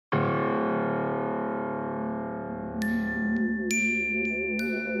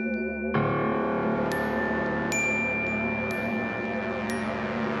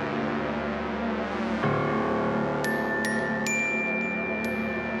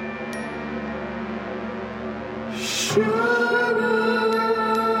Welcome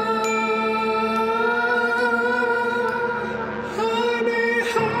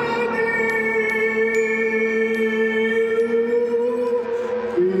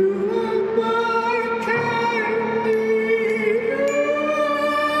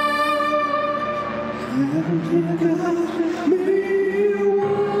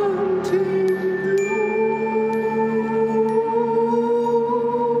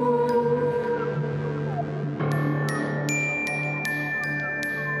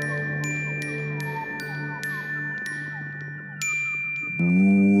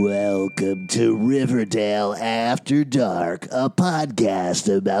to Riverdale After Dark, a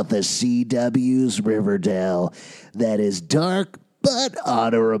podcast about the CW's Riverdale that is dark but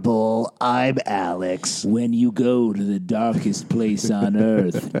honorable. I'm Alex. When you go to the darkest place on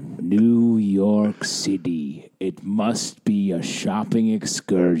earth, New York City, it must be a shopping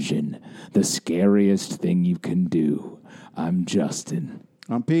excursion, the scariest thing you can do. I'm Justin.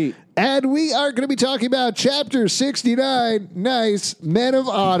 I'm Pete. And we are going to be talking about Chapter 69, Nice Men of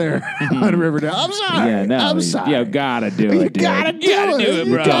Honor on Riverdale. I'm sorry. Yeah, no, I'm sorry. You gotta do it, dude. You gotta do it,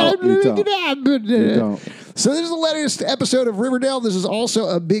 bro. You don't. So this is the latest episode of Riverdale. This is also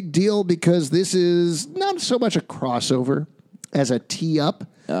a big deal because this is not so much a crossover as a tee-up.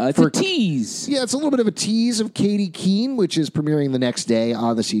 It's a tease. Yeah, it's a little bit of a tease of Katie Keene, which is premiering the next day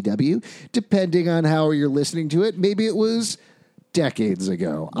on the CW. Depending on how you're listening to it, maybe it was decades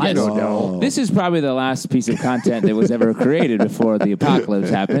ago. Yes. I don't know. This is probably the last piece of content that was ever created before the apocalypse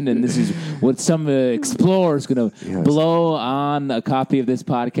happened, and this is what some explorer is going to blow on a copy of this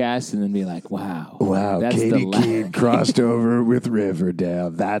podcast and then be like, wow. That's Katie Keene crossed over with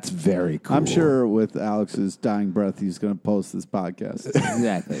Riverdale. That's very cool. I'm sure with Alex's dying breath, he's going to post this podcast.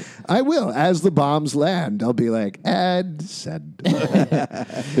 Exactly. I will. As the bombs land, I'll be like, and send.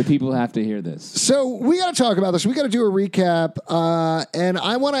 The people have to hear this. So we got to talk about this. We got to do a recap. And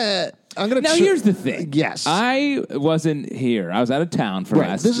I'm going to. Now, here's the thing. Yes. I wasn't here. I was out of town for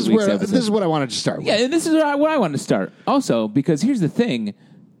last this is week's where episode. This is what I wanted to start with. Yeah, and this is where I wanted to start. Also, because here's the thing.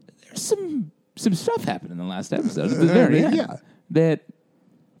 There's some stuff happened in the last episode at the very end. Yeah. That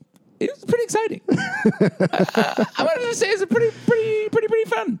it was pretty exciting. I wanted to say it's a pretty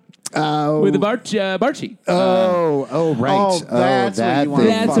fun. With the Barchi. Right. Oh, that's what you want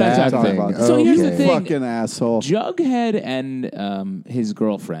to talk about. So here's the thing. Fucking asshole. Jughead and his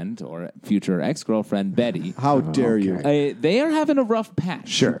girlfriend, or future ex-girlfriend, Betty. How dare you? They are having a rough patch.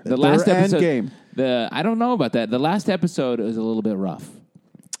 Sure. The last Their episode. end game. I don't know about that. The last episode was a little bit rough.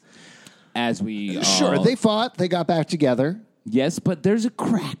 As we Sure. They fought. They got back together. Yes, but there's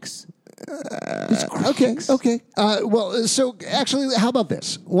cracks. Okay. Well, so actually, how about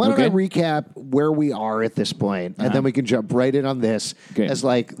this? Why don't I recap where we are at this point, and then we can jump right in on this as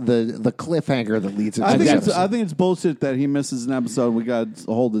like the cliffhanger that leads into I think it's bullshit that he misses an episode. We got to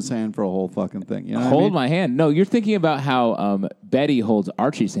hold his hand for a whole fucking thing. You know hold my hand. No, you're thinking about how Betty holds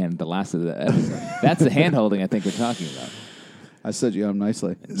Archie's hand at the last of the episode. That's the hand holding I think we're talking about. I said you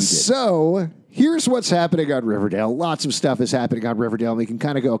nicely. So here's what's happening on Riverdale. Lots of stuff is happening on Riverdale. We can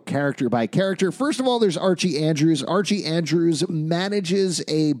kind of go character by character. First of all, there's Archie Andrews. Archie Andrews manages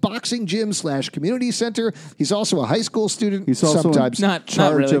a boxing gym / community center. He's also a high school student. He's also sometimes in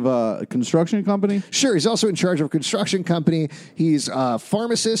charge of a construction company. Sure, he's also in charge of a construction company. He's a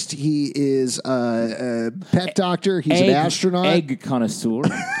pharmacist. He is a pet doctor. He's an astronaut. Egg connoisseur.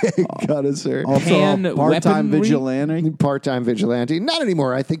 Egg connoisseur. Also part-time vigilante. Part-time vigilante. Not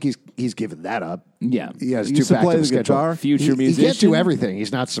anymore. I think he's given that up. Yeah. He has He two used to back play to the schedule. guitar. Future musician. He can't do everything.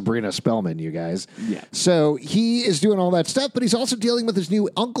 He's not Sabrina Spellman, you guys. Yeah. So he is doing all that stuff, but he's also dealing with his new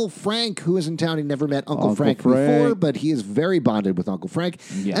Uncle Frank, who is in town. He never met Uncle Frank before, but he is very bonded with Uncle Frank.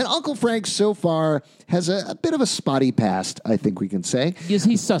 Yeah. And Uncle Frank, so far, has a bit of a spotty past, I think we can say. Yes,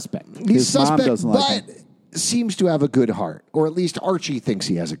 he's suspect. He's His mom suspect, doesn't like but seems to have a good heart, or at least Archie thinks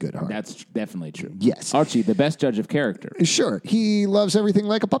he has a good heart. That's definitely true. Yes. Archie, the best judge of character. Sure. He loves everything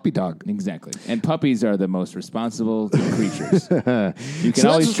like a puppy dog. Exactly. And puppies are the most responsible creatures. You can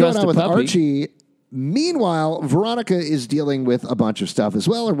So always that's what's trust going on a with puppy. Archie. Meanwhile, Veronica is dealing with a bunch of stuff as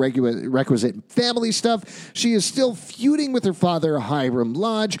well, requisite family stuff. She is still feuding with her father, Hiram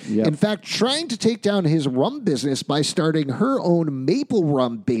Lodge. Yep. In fact, trying to take down his rum business by starting her own maple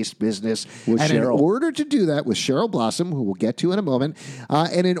rum-based business. With and Cheryl. in order to do that, with Cheryl Blossom, who we'll get to in a moment,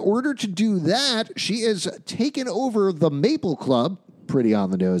 and in order to do that, she has taken over the Maple Club. Pretty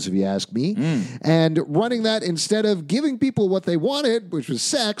on the nose, if you ask me. And running that, instead of giving people what they wanted, which was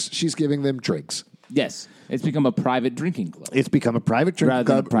sex, she's giving them drinks. Yes. It's become a private drinking club. It's become a private drinking Rather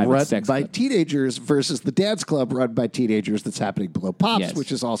than a club private run sex by club. teenagers versus the dance club run by teenagers that's happening below Pops, Yes.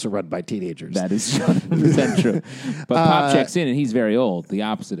 which is also run by teenagers. That is 100% true. But Pop checks in, and he's very old, the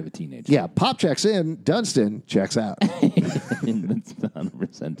opposite of a teenager. Yeah, Pop checks in, Dunstan checks out. That's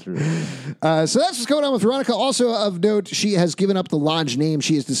 100% true. So that's what's going on with Veronica. Also of note, she has given up the Lodge name.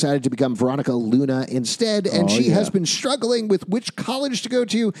 She has decided to become Veronica Luna instead, and she has been struggling with which college to go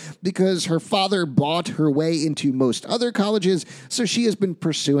to because her father bought her way into most other colleges, so she has been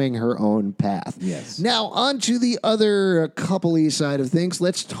pursuing her own path. Yes. Now, on to the other couple-y side of things.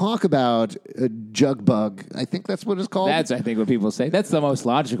 Let's talk about Jugbug. I think that's what it's called. That's, I think, what people say. That's the most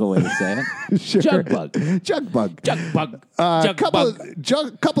logical way to say it. Sure. Jugbug. Jugbug.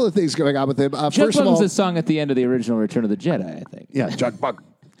 Jugbug. Couple of things going on with him. First of Jugbug all, was a song at the end of the original Return of the Jedi, I think. yeah, Jugbug.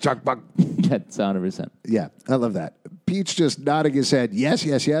 Jugbug. That's 100%. Yeah, I love that. Peach just nodding his head. Yes,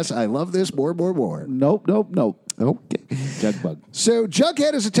 yes, yes. I love this. More. Nope. Okay. Jugbug. So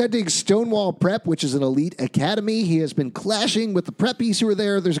Jughead is attending Stonewall Prep, which is an elite academy. He has been clashing with the preppies who are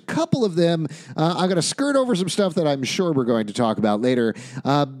there. There's a couple of them. I'm going to skirt over some stuff that I'm sure we're going to talk about later.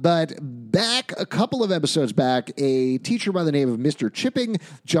 But back a couple of episodes back, a teacher by the name of Mr. Chipping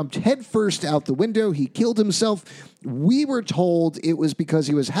jumped headfirst out the window. He killed himself. We were told it was because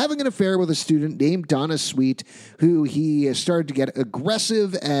he was having an affair with a student named Donna Sweet, who he started to get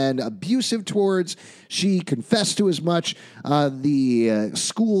aggressive and abusive towards. She confessed to as much. The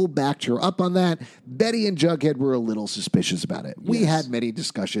school backed her up on that. Betty and Jughead were a little suspicious about it. We had many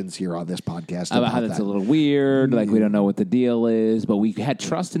discussions here on this podcast About how that's a little weird, like we don't know what the deal is, but we had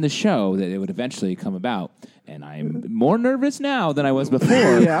trust in the show that it would eventually come about. And I'm more nervous now than I was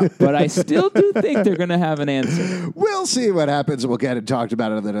before, but I still do think they're going to have an answer. We'll see what happens. We'll get it talked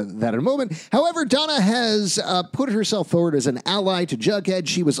about that in a moment. However, Donna has put herself forward as an ally to Jughead.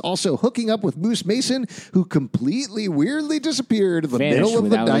 She was also hooking up with Moose Mason, who completely, weirdly disappeared in the Vanished middle of the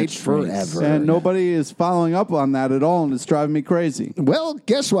without a night trace. forever. And nobody is following up on that at all, and it's driving me crazy. Well,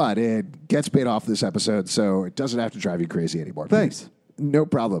 guess what? It gets paid off this episode, so it doesn't have to drive you crazy anymore. Thanks. No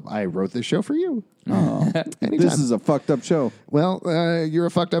problem. I wrote this show for you. Oh, this is a fucked up show. Well, you're a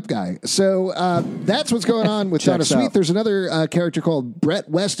fucked up guy. So that's what's going on with Donna Checks Sweet. out. There's another character called Brett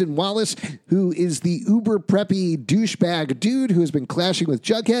Weston Wallace, who is the uber preppy douchebag dude who has been clashing with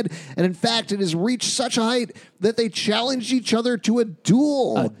Jughead. And in fact, it has reached such a height that they challenged each other to a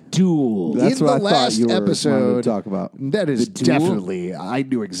duel. A duel. That's in what the I thought last you were episode. wanted to talk about. That is The duel? definitely, I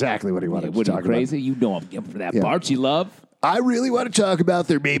knew exactly what he wanted to What are talk you, crazy? You know I'm for that Bart you love. I really want to talk about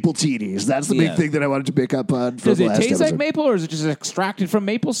their maple teenies. That's the big Yeah. thing that I wanted to pick up on. From Does the it last taste like episode. maple, or is it just extracted from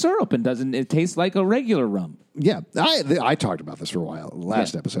maple syrup? And doesn't it taste like a regular rum? Yeah, I talked about this for a while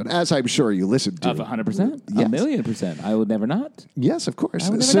last episode, as I'm sure you listened to. Of 100%? Yes. 1,000,000%. I would never not. Yes, of course.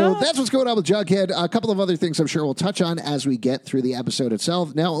 would never So know. that's what's going on with Jughead. A couple of other things I'm sure we'll touch on as we get through the episode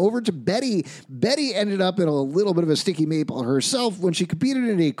itself. Now over to Betty. Betty ended up in a little bit of a sticky maple herself when she competed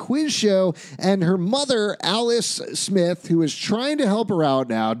in a quiz show, and her mother, Alice Smith, who is trying to help her out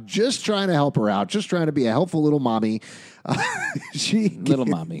now, just trying to be a helpful little mommy. Little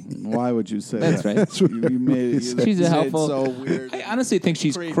mommy. Why would you say That's that? right. You made it, She's a it's helpful. so weird. I honestly think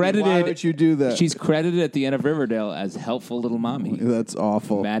she's Creepy. credited. Why would you do that? She's credited at the end of Riverdale as helpful little mommy. That's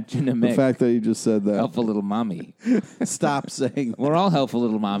awful. Imagine a the mix. fact that you just said that. Helpful little mommy. Stop saying We're all helpful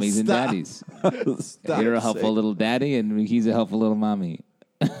little mommies and Stop. daddies. Stop You're a helpful saying- little daddy, and he's a helpful little mommy.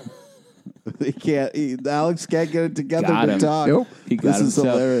 He can't. Alex can't get it together Got to him. talk. Nope. He got This is himself.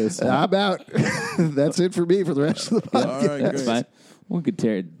 hilarious. I'm out. That's it for me for the rest of the podcast. All right, That's great. fine. We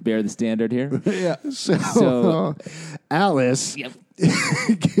could bear the standard here. Yeah. So, Alice Yep.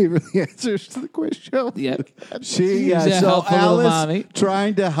 gave her the answers to the quiz show. Yep. She, a so helpful little Alice, mommy.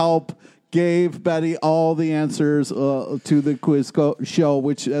 trying to help, gave Betty all the answers to the quiz show,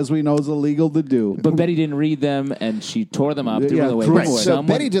 which, as we know, is illegal to do. But Betty didn't read them, and she tore them up, threw Yeah, them away. threw Right. them So Someone-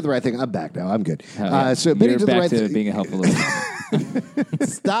 Betty did the right thing. I'm back now. I'm good. Hell yeah. So Betty You're did the back right to thing. being a helpful little mommy.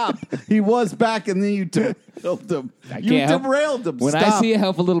 Stop. He was back, and then you derailed him. You can't help- derailed him. When Stop. I see a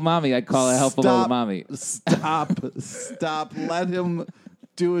helpful little mommy, I call it a helpful little mommy. Stop. Let him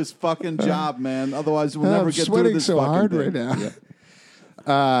do his fucking job, man. Otherwise, we'll I'm never get through sweating this so fucking hard thing. right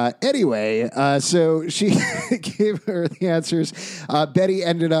now. Anyway, so she gave her the answers. Betty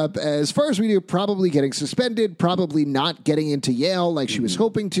ended up, as far as we knew, probably getting suspended, probably not getting into Yale like she was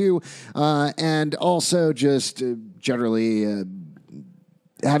hoping to, and also just generally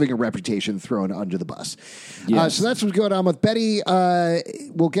having a reputation thrown under the bus. Yes. So that's what's going on with Betty.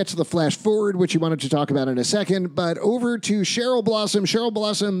 We'll get to the flash forward, which you wanted to talk about in a second. But over to Cheryl Blossom. Cheryl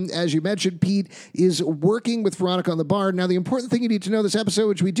Blossom, as you mentioned, Pete, is working with Veronica on the bar. Now, the important thing you need to know this episode,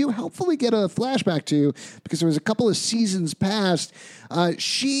 which we do helpfully get a flashback to, because there was a couple of seasons past,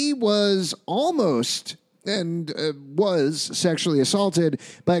 she was almost and was sexually assaulted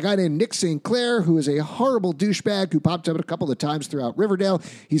by a guy named Nick St. Clair, who is a horrible douchebag who popped up a couple of times throughout Riverdale.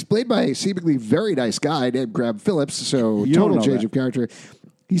 He's played by a seemingly very nice guy named Graham Phillips, so total change of character.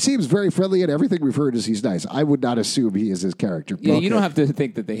 He seems very friendly, and everything we've heard is he's nice. I would not assume he is his character. Yeah, you don't have to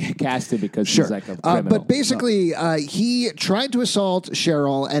think that they cast him because he's like a criminal. But basically, he tried to assault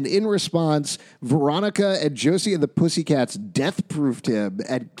Cheryl, and in response, Veronica and Josie and the Pussycats death-proofed him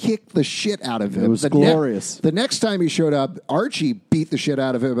and kicked the shit out of him. It was glorious. The next time he showed up, Archie beat the shit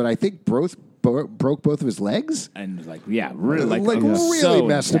out of him, and I think broke both of his legs. And really really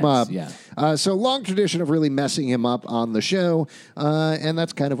messed him up. Yeah. So long tradition of really messing him up on the show, and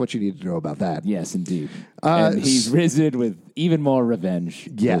that's kind of what you need to know about that. Yes, indeed. And he's risen with even more revenge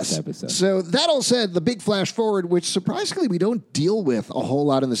this episode. So that all said, the big flash forward, which surprisingly we don't deal with a whole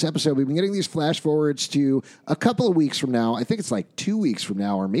lot in this episode. We've been getting these flash forwards to a couple of weeks from now. I think it's like 2 weeks from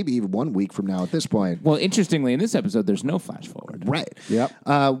now, or maybe even 1 week from now at this point. Well, interestingly, in this episode, there's no flash forward. Right. Yep.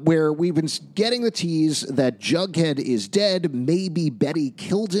 Where we've been getting the tease that Jughead is dead. Maybe Betty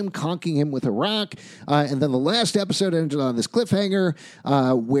killed him, conking him with a rock. And then the last episode ended on this cliffhanger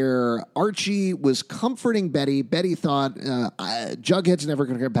where Archie was comforting Betty. Betty thought, Jughead's never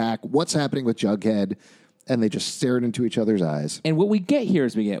going to come back. What's happening with Jughead? And they just stared into each other's eyes. And what we get here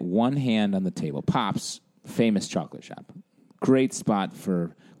is we get one hand on the table. Pop's famous chocolate shop. Great spot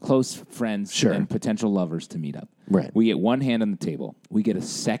for close friends and potential lovers to meet up. Right. We get one hand on the table. We get a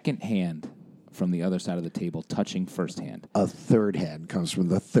second hand from the other side of the table touching first hand. A third hand comes from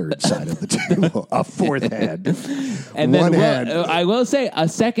the third side of the table. A fourth hand. And one then hand. I will say a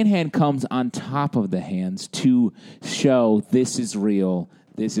second hand comes on top of the hands to show this is real,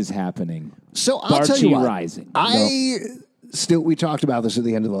 this is happening. So I'll tell you what, rising. We talked about this at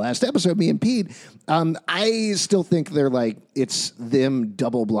the end of the last episode, me and Pete. I still think they're like, it's them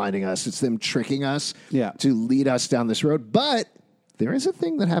double blinding us. It's them tricking us to lead us down this road. But there is a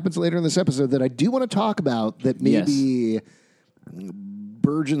thing that happens later in this episode that I do want to talk about that maybe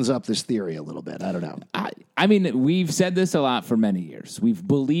burgeons up this theory a little bit. I don't know. I mean, we've said this a lot for many years. We've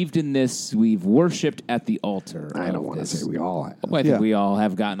believed in this. We've worshipped at the altar. I don't want to say we all have. Well, I think we all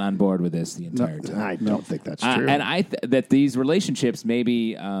have gotten on board with this the entire time. I don't think that's true. And that these relationships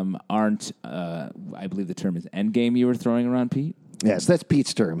maybe aren't, I believe the term is endgame you were throwing around, Pete? Yes, that's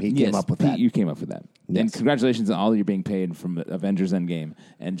Pete's term. He came up with Pete, that. You came up with that. Yes. And congratulations on all you're being paid from Avengers Endgame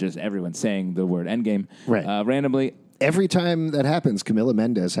and just everyone saying the word Endgame randomly. Every time that happens, Camila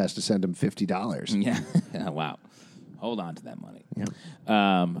Mendez has to send him $50. Yeah. Wow. Hold on to that money. Yeah.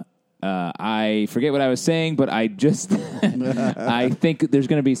 I forget what I was saying, but I just I think there's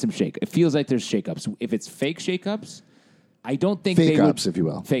going to be some shake. It feels like there's shakeups. If it's fake shakeups, I don't think fake they ups, would, if you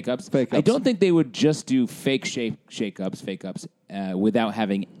will. Fake ups. I don't think they would just do fake shakeups, without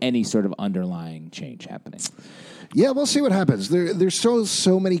having any sort of underlying change happening. Yeah, we'll see what happens. There's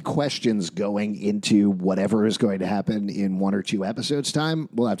so many questions going into whatever is going to happen in 1 or 2 episodes' time.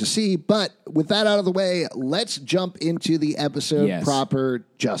 We'll have to see. But with that out of the way, let's jump into the episode proper,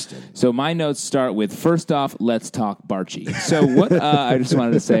 Justin. So my notes start with, first off, let's talk Barchi. So what I just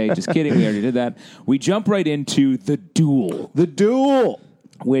wanted to say, just kidding, we already did that. We jump right into the duel. The duel.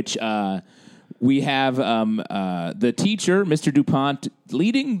 Which... we have the teacher, Mr. DuPont,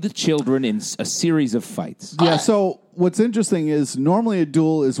 leading the children in a series of fights. Yeah, so what's interesting is normally a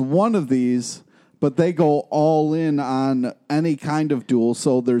duel is one of these, but they go all in on any kind of duel.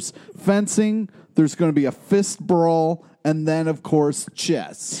 So there's fencing, there's going to be a fist brawl, and then, of course,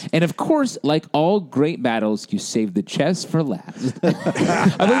 chess. And, of course, like all great battles, you save the chess for last. I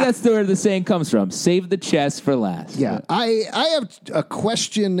think that's where the saying comes from. Save the chess for last. Yeah. I have a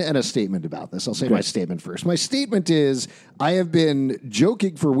question and a statement about this. I'll say my statement first. My statement is I have been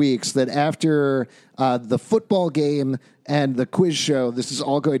joking for weeks that after the football game and the quiz show, this is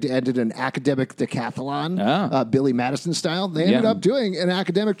all going to end in an academic decathlon, Billy Madison style. They ended up doing an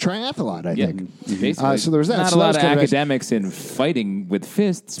academic triathlon, I think. Basically. So there was that. Not so a lot of of academics in fighting with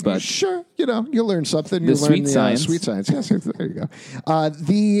fists, but... Sure, you'll learn something. The sweet science. Sweet science, yes, there you go.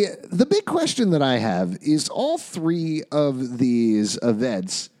 The big question that I have is all 3 of these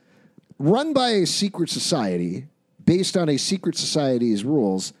events run by a secret society based on a secret society's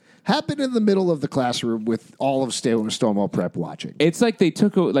rules happened in the middle of the classroom with all of Stonewall Prep watching. It's like they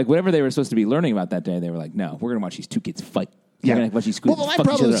took, whatever they were supposed to be learning about that day, they were like, no, we're going to watch these 2 kids fight. They're gonna fuck each Well, my other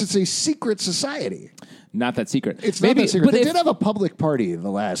problem is up. it's a secret society. Not that secret. It's not that secret. But They if- did have a public party in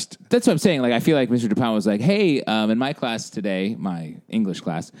the last. That's what I'm saying. Like, I feel like Mr. DuPont was like, "Hey, in my class today, my English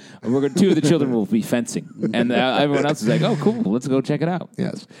class, two of the children will be fencing," and everyone else is like, "Oh, cool, let's go check it out."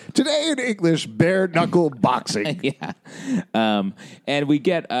 Yes. Today in English, bare knuckle boxing. Yeah, and we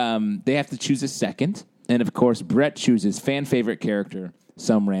get they have to choose a second, and of course, Brett chooses fan favorite character,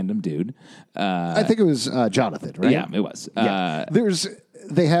 some random dude. I think it was Jonathan, right? Yeah, it was. Yeah. There's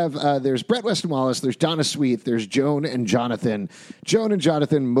Brett Weston Wallace, there's Donna Sweet, there's Joan and Jonathan. Joan and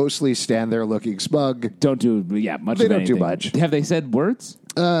Jonathan mostly stand there looking smug. Don't do much. They of don't do anything. much. Have they said words?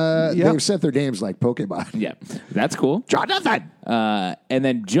 They've said their names like Pokemon. Yeah, that's cool. Jonathan! And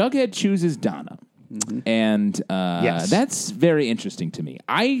then Jughead chooses Donna, and Yes. that's very interesting to me.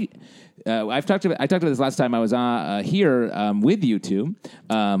 I talked about this last time I was here with you two,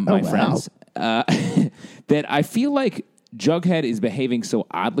 my wow. friends. That I feel like Jughead is behaving so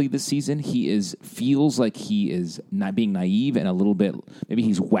oddly this season. Feels like he is not being naive and a little bit. Maybe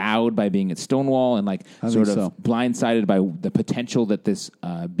he's wowed by being at Stonewall and sort of blindsided by the potential that this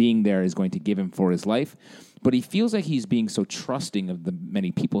being there is going to give him for his life. But he feels like he's being so trusting of the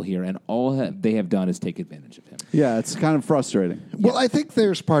many people here, and all that they have done is take advantage of him. Yeah, it's kind of frustrating. Well, I think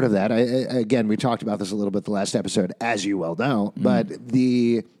there's part of that. Again, we talked about this a little bit the last episode, as you well know, but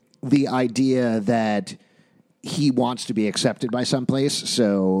the idea that he wants to be accepted by someplace,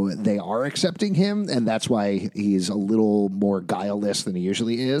 so they are accepting him, and that's why he's a little more guileless than he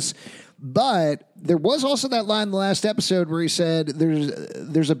usually is. But there was also that line in the last episode where he said,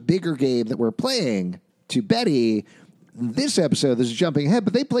 there's a bigger game that we're playing to Betty. This episode, this is jumping ahead,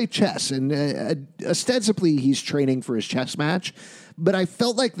 but they play chess, and ostensibly he's training for his chess match. But I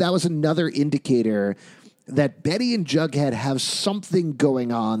felt like that was another indicator that Betty and Jughead have something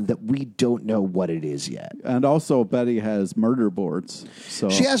going on that we don't know what it is yet. And also, Betty has murder boards. So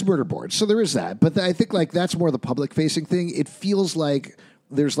She has murder boards, so there is that. But I think that's more the public-facing thing. It feels like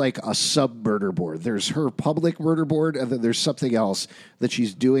there's a sub-murder board. There's her public murder board, and then there's something else that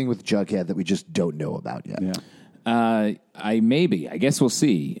she's doing with Jughead that we just don't know about yet. Yeah. I guess we'll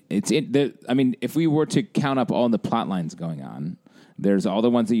see. If we were to count up all the plot lines going on, there's all the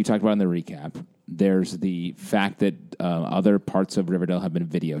ones that you talked about in the recap. There's the fact that other parts of Riverdale have been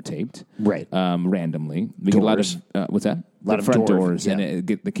videotaped, Right. Randomly. We get a lot of what's that? A lot the of front doors, doors, and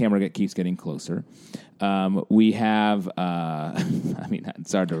the camera keeps getting closer. We have.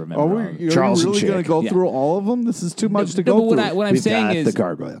 It's hard to remember. Are we Charles and really going Chick. to go Yeah. through all of them? This is too much to No, go but through. what I'm We've saying got is the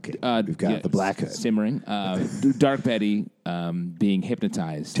gargoyle kid. We've got the black hood. simmering. Dark Betty being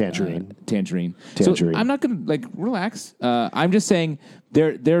hypnotized. Tangerine. So I'm not going to relax. I'm just saying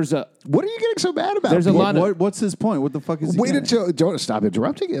there's a. What are you getting so mad about? There's a lot of. What's his point? What the fuck is he Wait getting? until don't stop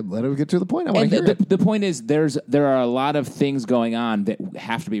interrupting him. Let him get to the point. I want And to hear it. the point is, there are a lot of things going on that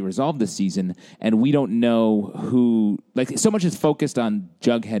have to be resolved this season, and we don't know who. So much is focused on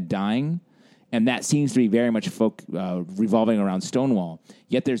Jughead dying, and that seems to be very much revolving around Stonewall.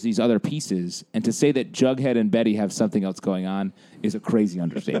 Yet there's these other pieces, and to say that Jughead and Betty have something else going on is a crazy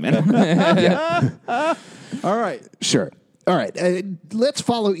understatement. All right. Sure. All right. Let's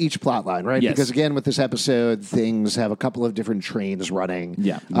follow each plot line, right? Yes. Because, again, with this episode, things have a couple of different trains running.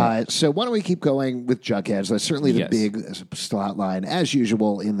 Yeah. So why don't we keep going with Jughead? That's certainly the Yes. big plot line, as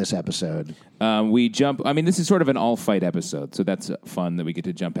usual, in this episode. We jump. This is sort of an all-fight episode, so that's fun that we get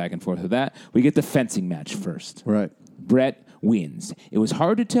to jump back and forth with that. We get the fencing match first. Right. Brett wins. It was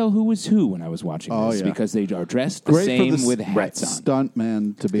hard to tell who was who when I was watching this because they are dressed the Great same for the with hats on. stunt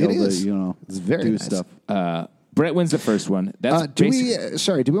man to be It able is. to, It's very do nice. stuff. Brett wins the first one. That's Do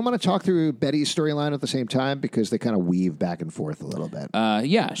we want to talk through Betty's storyline at the same time? Because they kind of weave back and forth a little bit.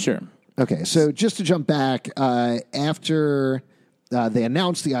 yeah, sure. Okay, so just to jump back, after they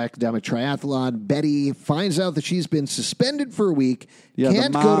announced the academic triathlon, Betty finds out that she's been suspended for a week, Yeah, the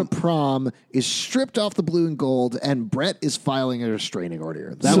can't go mom- to prom, is stripped off the blue and gold, and Brett is filing a restraining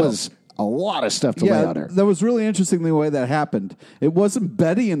order. That So- was a lot of stuff to lay on her. That was really interesting the way that happened. It wasn't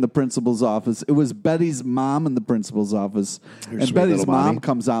Betty in the principal's office. It was Betty's mom in the principal's office. And sweet Betty's little mom mommy.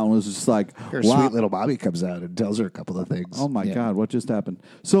 comes out and was just like, Her wow. sweet little mommy comes out and tells her a couple of things. Oh my Yeah. God, what just happened?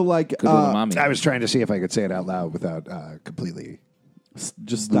 So like, Good little mommy. I was trying to see if I could say it out loud without completely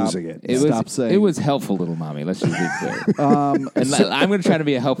just stop losing it. Stop saying It was helpful, little mommy. Let's just be clear. I'm going to try to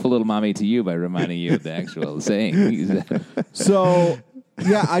be a helpful little mommy to you by reminding you of the actual saying. So,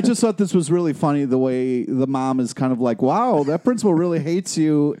 yeah, I just thought this was really funny the way the mom is kind of like, wow, that principal really hates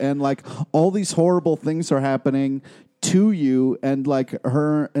you. And like all these horrible things are happening to you. And like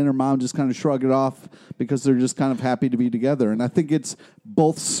her and her mom just kind of shrug it off because they're just kind of happy to be together. And I think it's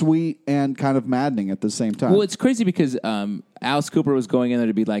both sweet and kind of maddening at the same time. Well, it's crazy because Alice Cooper was going in there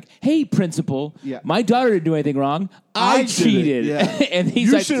to be like, "Hey, principal, my daughter didn't do anything wrong. I cheated." Yeah. And he's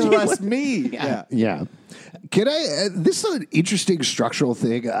you like, should arrest me. Yeah. Can I? This is an interesting structural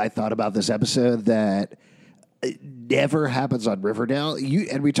thing I thought about this episode that never happens on Riverdale.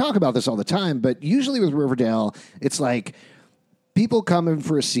 And we talk about this all the time, but usually with Riverdale, it's like people come in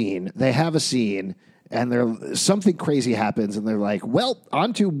for a scene, they have a scene, and something crazy happens, and they're like, well,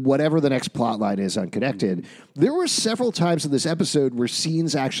 on to whatever the next plot line is unconnected. There were several times in this episode where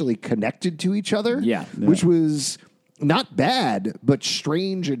scenes actually connected to each other, which was not bad, but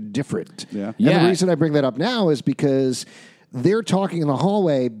strange and different. And the reason I bring that up now is because they're talking in the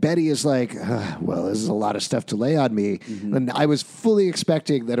hallway. Betty is like, well, this is a lot of stuff to lay on me. And I was fully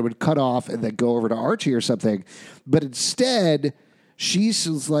expecting that it would cut off and then go over to Archie or something. But instead, she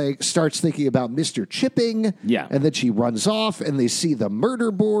starts thinking about Mr. Chipping. And then she runs off and they see the murder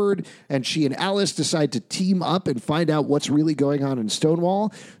board. And she and Alice decide to team up and find out what's really going on in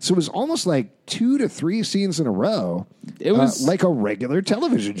Stonewall. So it was almost like 2 to 3 scenes in a row. It was like a regular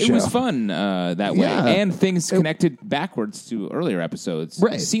television show. It was fun that way. And things connected backwards to earlier episodes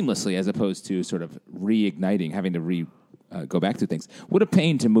seamlessly as opposed to sort of reigniting, having to go back to things. What a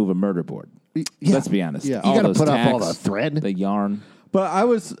pain to move a murder board. Let's be honest. You got to put up all the thread. The yarn. But I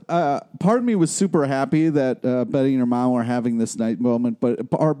was, part of me was super happy that Betty and her mom were having this night moment, but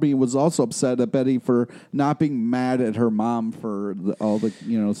part of me was also upset at Betty for not being mad at her mom for all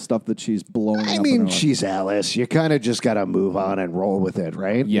the stuff that she's blowing up. I mean, she's Alice. You kind of just got to move on and roll with it,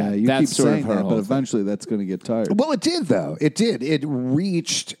 right? Yeah, you keep saying that, but eventually that's going to get tired. Well, it did, though. It did. It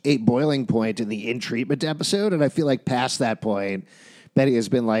reached a boiling point in the in-treatment episode, and I feel like past that point, Betty has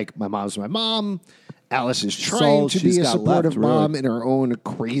been like, my mom's my mom. Alice is trying to be a supportive mom in her own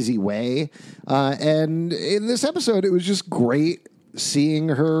crazy way. And in this episode, it was just great seeing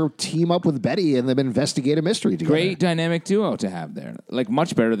her team up with Betty and them investigate a mystery together. Great dynamic duo to have there. Like,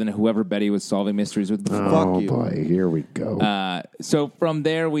 much better than whoever Betty was solving mysteries with before. Oh, boy. Here we go. So from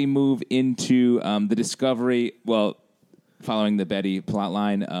there, we move into the discovery. Well, following the Betty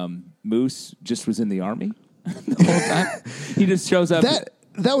plotline, Moose just was in the army the whole time. He just shows up.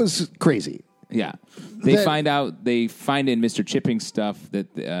 That was crazy. Yeah. They find in Mr. Chipping's stuff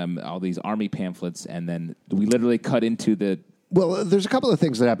that all these army pamphlets, and then we literally cut into the... Well, there's a couple of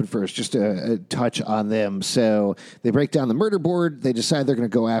things that happen first, just to touch on them. So they break down the murder board. They decide they're going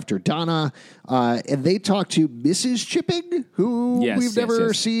to go after Donna. And they talk to Mrs. Chipping, who we've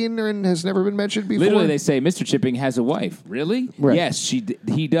never seen and has never been mentioned before. Literally, they say, Mr. Chipping has a wife. Really? Right. Yes,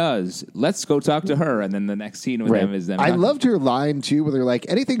 he does. Let's go talk to her. And then the next scene with them is them. I loved her line, too, where they're like,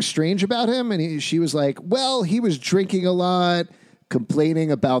 anything strange about him? And she was like, well, he was drinking a lot,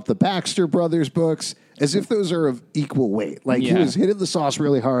 complaining about the Baxter Brothers books, as if those are of equal weight. Like, he was hitting the sauce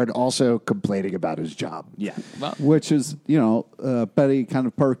really hard, also complaining about his job. Yeah. Well, which is, Betty kind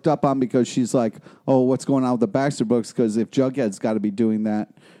of perked up on because she's like, oh, what's going on with the Baxter books? Because if Jughead's got to be doing that,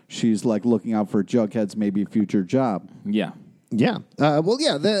 she's like looking out for Jughead's maybe future job. Yeah. Yeah.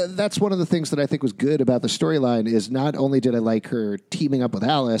 That's one of the things that I think was good about the storyline is not only did I like her teaming up with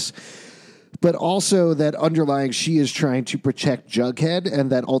Alice, but also that underlying she is trying to protect Jughead,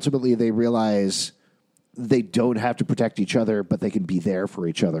 and that ultimately they realize they don't have to protect each other, but they can be there for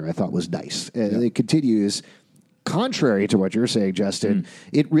each other, I thought was nice. And it continues, contrary to what you're saying, Justin,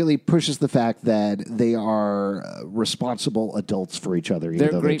 it really pushes the fact that they are responsible adults for each other.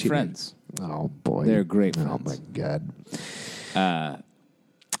 They're great friends. Oh, boy. They're great friends. Oh, my God.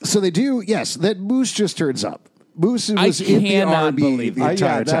 So they do, yes, that Moose just turns up. Moose was in the army the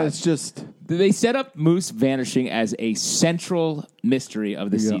entire time. It's just... They set up Moose vanishing as a central mystery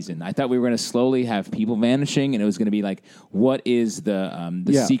of the season. I thought we were going to slowly have people vanishing, and it was going to be like, what is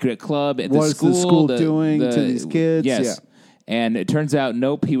the secret club at the school? What is the school doing to these kids? Yes. Yeah. And it turns out,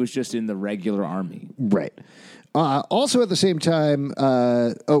 nope, he was just in the regular army. Right. Also, at the same time,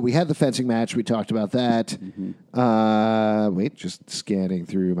 we had the fencing match. We talked about that. Just scanning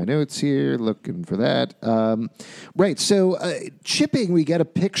through my notes here, looking for that. Right, so Chipping, we get a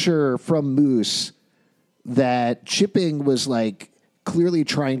picture from Moose that Chipping was like clearly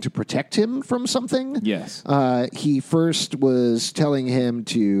trying to protect him from something. Yes. He first was telling him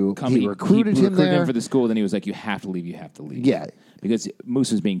to... He recruited him there. For the school, then he was like, you have to leave, you have to leave. Yeah. Because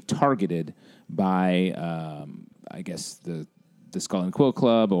Moose was being targeted by, I guess, the Skull and Quill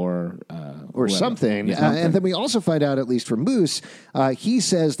Club or something. And then we also find out, at least from Moose, he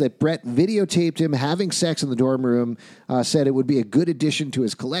says that Brett videotaped him having sex in the dorm room, said it would be a good addition to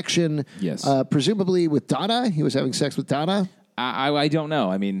his collection. Yes. Presumably with Donna. He was having sex with Donna. I don't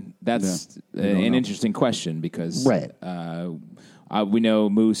know. I mean, that's an interesting question because we know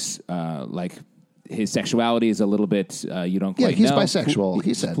Moose, his sexuality is a little bit you don't quite he's know. bisexual.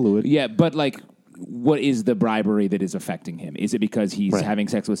 He said Fluid. Yeah, but like, what is the bribery that is affecting him? Is it because he's having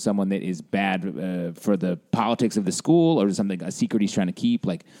sex with someone that is bad for the politics of the school, or is something a secret he's trying to keep?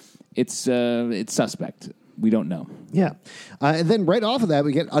 Like, it's suspect. We don't know. Yeah. And then right off of that,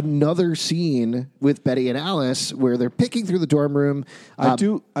 we get another scene with Betty and Alice where they're picking through the dorm room. I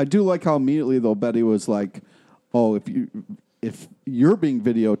do like how immediately though Betty was like, "Oh, if you're being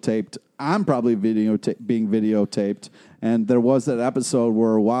videotaped, I'm probably being videotaped." And there was that episode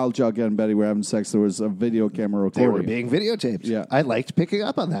where while Jughead and Betty were having sex, there was a video camera recording. They were being videotaped. Yeah. I liked picking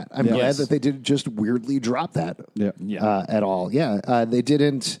up on that. I'm glad that they didn't just weirdly drop that at all. Yeah. They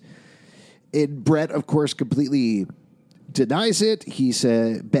didn't. Brett, of course, completely denies it. He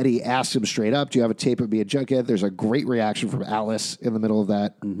said, Betty asked him straight up, do you have a tape of me and Jughead? There's a great reaction from Alice in the middle of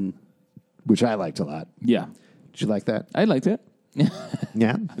that, which I liked a lot. Yeah. Did you like that? I liked it.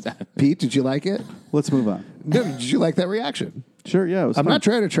 Yeah. Pete, did you like it? Let's move on. No, did you like that reaction? Sure, yeah, it was I'm fun. not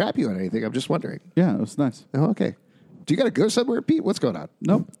trying to trap you on anything. I'm just wondering. Yeah, it was nice. Oh, okay. Do you got to go somewhere, Pete? What's going on?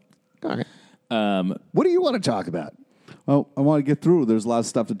 Nope. All right. What do you want to talk about? Oh, I want to get through. There's a lot of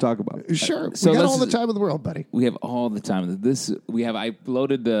stuff to talk about. Sure. So we got let's- all the time in the world, buddy. We have all the time. I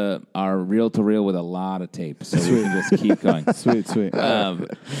loaded our reel to reel with a lot of tape, so we can just keep going. Sweet.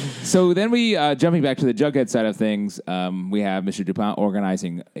 So then we, jumping back to the Jughead side of things, we have Mr. DuPont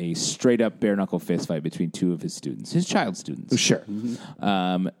organizing a straight-up bare-knuckle fist fight between two of his students, his child students. Sure.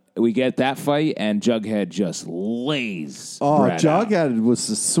 We get that fight, and Jughead just lays Oh, Brett out. Jughead was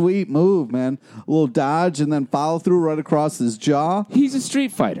a sweet move, man. A little dodge and then follow through right across his jaw. He's a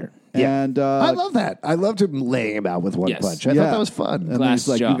street fighter. Yeah. And I love that. I loved him laying him out with one Yes. punch. I thought that was fun. And Glass he's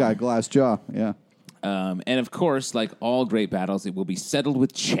like, jaw. you got a glass jaw. Yeah. And of course, like all great battles, it will be settled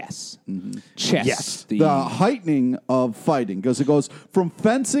with chess. Chess. Yes. The heightening of fighting, because it goes from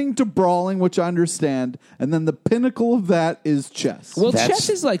fencing to brawling, which I understand, and then the pinnacle of that is chess. Well, That's- chess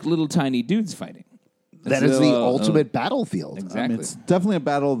is like little tiny dudes fighting. That is the ultimate battlefield. Exactly. It's definitely a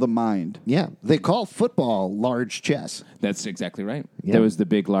battle of the mind. Yeah. They call football large chess. That's exactly right. Yeah. There was the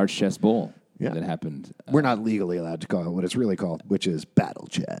big, large chess bowl Yeah. that happened. We're not legally allowed to call it what it's really called, which is battle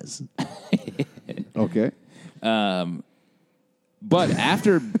chess. Okay. But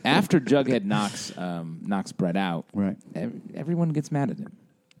after Jughead knocks Brett out, Right. Everyone gets mad at him.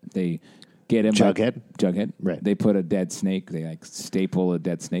 They get him Jughead? Right. They put a dead snake. They like staple a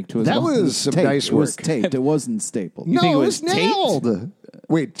dead snake to his. That wall. was some Taped. nice It was work. taped. It wasn't stapled. No, think it it was was taped? nailed.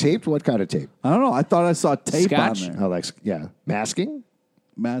 Wait, taped? What kind of tape? I don't know. I thought I saw tape Scotch? on there. Oh, like, yeah. Masking?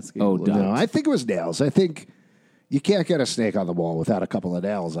 Masking. Oh, a little duh. bit. No, I think it was nails. I think you can't get a snake on the wall without a couple of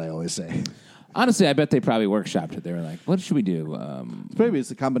nails, I always say. Honestly, I bet they probably workshopped it. They were like, "What should we do?" Maybe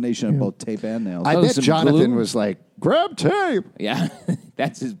it's a combination of both tape and nails. I Oh, bet some Jonathan glue? was like, grab tape. Yeah,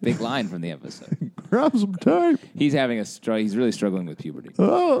 that's his big line from the episode. Grab some tape. He's having he's really struggling with puberty.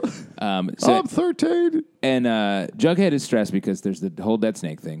 Oh, So, I'm 13. and Jughead is stressed because there's the whole dead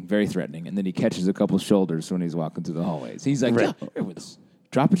snake thing, very threatening, and then he catches a couple shoulders when he's walking through the hallways. He's like, Right. "Yeah, everyone's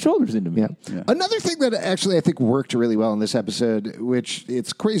dropping shoulders into me." Yeah. Another thing that actually I think worked really well in this episode, which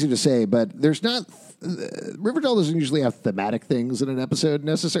it's crazy to say, but there's not. Riverdale doesn't usually have thematic things in an episode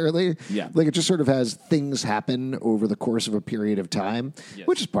necessarily. Yeah. Like it just sort of has things happen over the course of a period of time, Yes.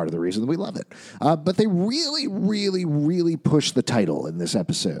 which is part of the reason that we love it. But they really, really, really push the title in this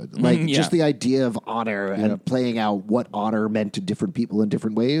episode. Like yeah. just the idea of honor and playing out what honor meant to different people in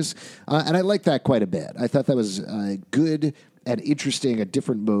different ways. And I like that quite a bit. I thought that was good and interesting, a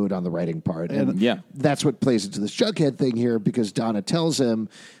different mode on the writing part. And Yeah. that's what plays into this Jughead thing here because Donna tells him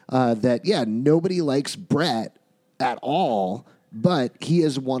that, nobody likes Brett at all, but he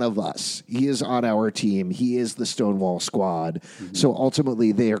is one of us. He is on our team. He is the Stonewall Squad. So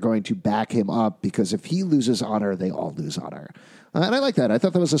ultimately, they are going to back him up because if he loses honor, they all lose honor. And I like that. I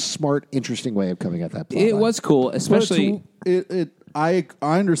thought that was a smart, interesting way of coming at that plot It line. was cool, But it's- especially. I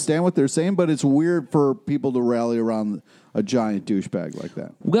understand what they're saying, but it's weird for people to rally around a giant douchebag like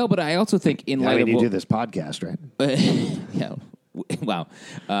that. Well, but I also think in I light mean, of you what, do this podcast, right? yeah. Wow.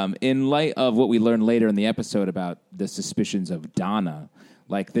 In light of what we learned later in the episode about the suspicions of Donna,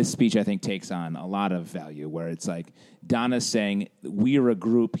 like this speech, I think takes on a lot of value. Where it's like Donna's saying we're a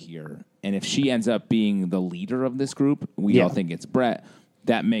group here, and if she ends up being the leader of this group, we Yeah. all think it's Brett.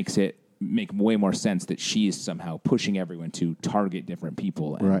 That makes it make way more sense that she is somehow pushing everyone to target different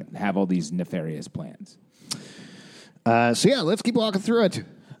people and Right. have all these nefarious plans. Let's keep walking through it.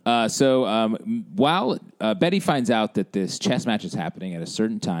 While Betty finds out that this chess match is happening at a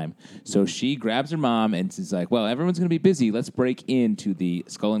certain time, so she grabs her mom and is like, well, everyone's going to be busy. Let's break into the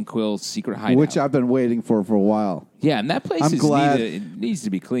Skull and Quill's secret hideout. Which I've been waiting for a while. Yeah, and that place I'm glad- it needs to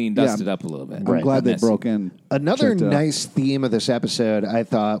be clean, dusted up a little bit. I'm glad they Messy. broke in. Another checked it out. nice theme of this episode, I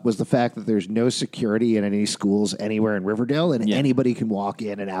thought, was the fact that there's no security in any schools anywhere in Riverdale, and Yeah. anybody can walk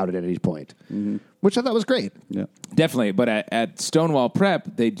in and out at any point, which I thought was great. Yeah. Definitely, but at Stonewall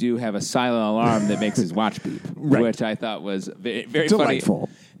Prep, they do have a silent alarm that makes his watch beep, which I thought was very, very Delightful.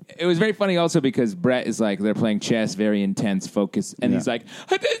 funny. It was very funny also because Brett is like, they're playing chess, very intense, focus, and he's like,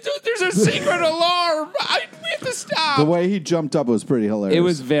 there's a secret alarm! We have to stop! The way he jumped up was pretty hilarious. It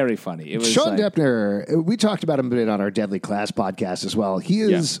was very funny. It was Sean like, Deppner, we talked about him a bit on our Deadly Class podcast as well. He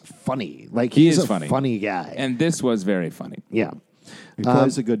is funny. Like, He he's is a funny. guy. And this was very funny. yeah. He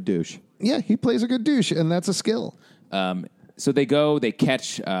plays a good douche. Yeah, he plays a good douche, and that's a skill. So they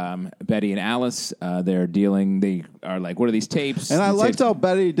catch Betty and Alice. They are like, what are these tapes? And I The liked tapes- how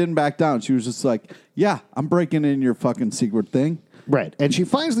Betty didn't back down. She was just like, yeah, I'm breaking in your fucking secret thing. Right. And she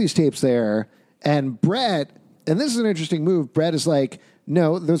finds these tapes there, and Brett, and this is an interesting move, Brett is like,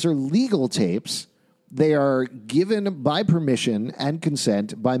 no, those are legal tapes. They are given by permission and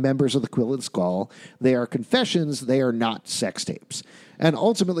consent by members of the Quill and Skull. They are confessions. They are not sex tapes. And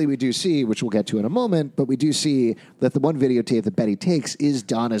ultimately, we do see, which we'll get to in a moment, but we do see that the one videotape that Betty takes is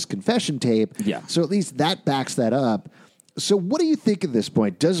Donna's confession tape. Yeah. So at least that backs that up. So what do you think at this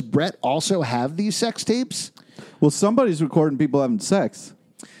point? Does Brett also have these sex tapes? Well, somebody's recording people having sex.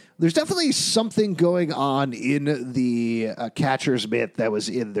 There's definitely something going on in the catcher's mitt that was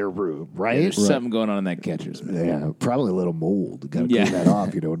in their room, right? There's something going on in that catcher's mitt. Yeah, probably a little mold. Got to Yeah. clean that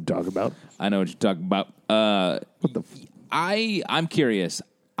off. You know what I'm talking about? I know what you're talking about. I'm curious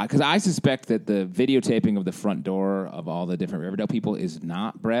because I suspect that the videotaping of the front door of all the different Riverdale people is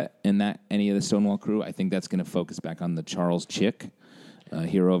not Brett and that any of the Stonewall crew. I think that's going to focus back on the Charles Chick,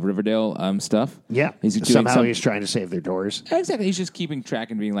 hero of Riverdale stuff. Yeah. he's doing Somehow he's trying to save their doors. Exactly. He's just keeping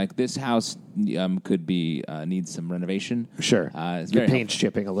track and being like, this house could be needs some renovation. Sure. It's Your very paint's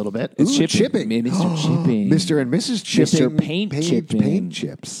chipping a little bit. It's Ooh, chipping. Mr. Chipping. Mr. and Mrs. Chipping. Mr. Paint Chipping. Paint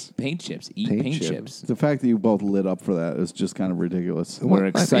chips. Paint chips. Eat Paint paint chips. chips. The fact that you both lit up for that is just kind of ridiculous. We're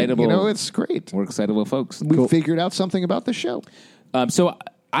I think, excitable. you know, it's great. We're excitable folks. We figured out something about the show. So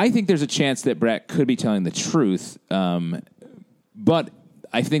I think there's a chance that Brett could be telling the truth, but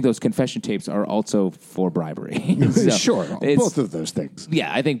I think those confession tapes are also for bribery. So Sure. it's- Both of those things. Yeah,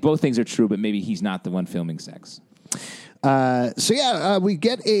 I think both things are true, but maybe he's not the one filming sex. We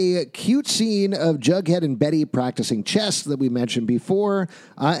get a cute scene of Jughead and Betty practicing chess that we mentioned before.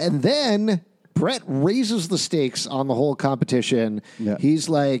 And then Brett raises the stakes on the whole competition. Yeah. He's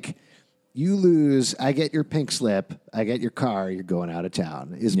like, you lose, I get your pink slip, I get your car, you're going out of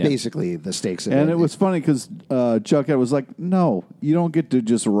town, is Yeah. basically the stakes of And it. it was funny because Jughead was like, no, you don't get to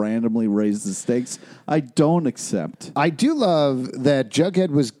just randomly raise the stakes. I don't accept. I do love that Jughead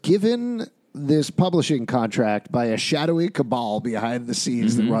was given this publishing contract by a shadowy cabal behind the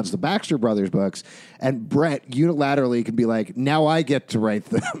scenes that runs the Baxter Brothers books, and Brett unilaterally can be like, now I get to write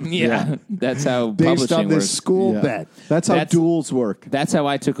them. Yeah, that's how Based publishing on this works. school Yeah. bet. That's how That's- duels work. That's how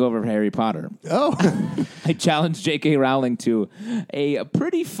I took over Harry Potter. Oh, I challenged J.K. Rowling to a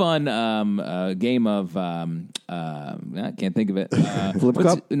pretty fun game of I can't think of it. Flip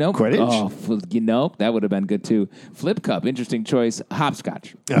what's- cup? Nope. Quidditch? Nope. That would have been good too. Flip cup. Interesting choice.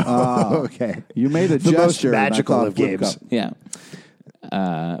 Hopscotch. okay. You made a The most gesture. and I magical thought of flip games. cup. Yeah.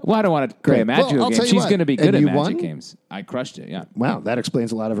 Well, I don't want to play a Great. Well, magical I'll game. tell you She's what. going to be good And at you magic won? games. I crushed it. Yeah. Wow, that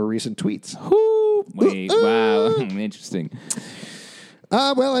explains a lot of her recent tweets. Whoo! Wait. Wow. Interesting.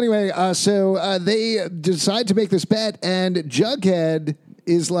 So they decide to make this bet, and Jughead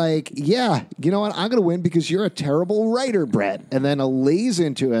is like, yeah, you know what? I'm going to win because you're a terrible writer, Brett. And then lays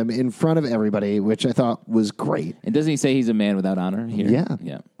into him in front of everybody, which I thought was great. And doesn't he say he's a man without honor here? Yeah.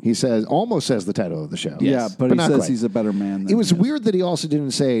 Yeah. He almost says the title of the show. Yeah, but he not says quite. he's a better man than It was he is. weird that he also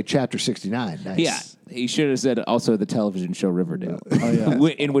didn't say chapter 69. Nice. Yeah. He should have said also the television show Riverdale. Oh, yeah.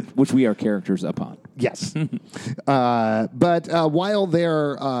 in which we are characters upon. Yes. But while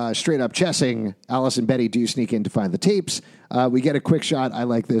they're straight up chessing, Alice and Betty do sneak in to find the tapes. We get a quick shot. I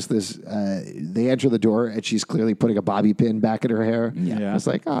like this. They enter the door, and she's clearly putting a bobby pin back in her hair. Yeah. It's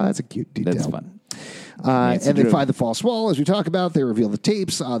like, oh, that's a cute detail. That's fun. And they true. find the false wall, as we talk about. They reveal the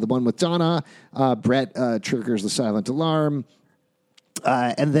tapes. The one with Donna. Brett triggers the silent alarm.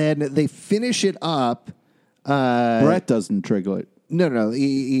 And then they finish it up. Brett doesn't trigger it. No.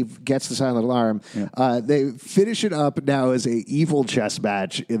 He gets the silent alarm. Yeah. They finish it up now as a evil chess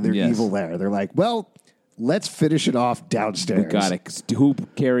match in their Yes. evil lair. They're like, well, let's finish it off downstairs. Got it. Who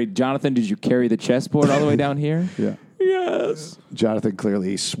carried Jonathan? Did you carry the chessboard all the way down here? Yeah. Yes. Jonathan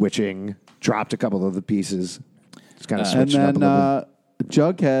clearly switching, dropped a couple of the pieces. Just kind of And switching up a then little bit.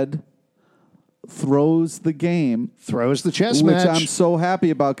 Jughead throws the game, Throws the chess which match. I'm so happy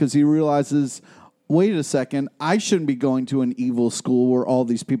about because he realizes, wait a second, I shouldn't be going to an evil school where all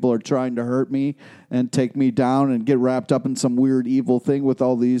these people are trying to hurt me and take me down and get wrapped up in some weird evil thing with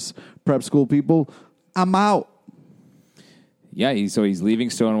all these prep school people. I'm out. Yeah, so he's leaving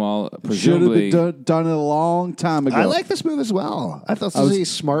Stonewall, Should have presumably. been done it a long time ago. I like this move as well. I thought this I was was a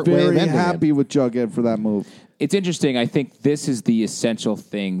smart way of very ending happy it. with Jughead for that move. It's interesting. I think this is the essential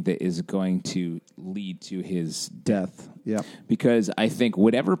thing that is going to lead to his Death. Yeah. because I think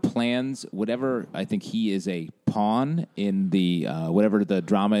whatever I think he is a pawn in the whatever the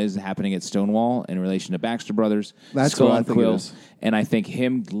drama is happening at Stonewall in relation to Baxter Brothers. That's Skull what I and think it Quill, is. and I think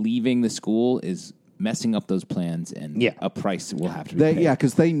him leaving the school is messing up those plans, and Yeah. a price will have to be paid.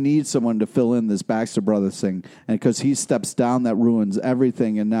 Because they need someone to fill in this Baxter Brothers thing, and because he steps down, that ruins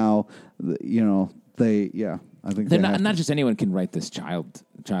everything. And now, I think They're they have not to. just anyone can write this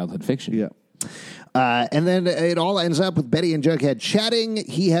childhood fiction. Yeah. And then it all ends up with Betty and Jughead chatting.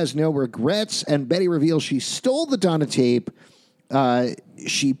 He has no regrets, and Betty reveals she stole the Donna tape.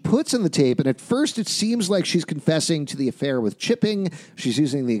 She puts in the tape, and at first it seems like she's confessing to the affair with Chipping. She's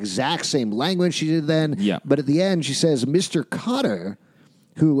using the exact same language she did then. Yeah. But at the end, she says, Mr. Cotter,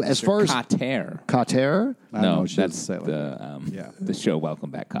 who, as far as... Cotter. Cotter? I don't know, No, she doesn't that's say it like the show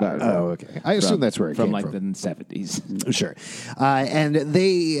Welcome Back, Cotter. Oh, okay. I assume that's where it from came like from. the 70s. Sure. And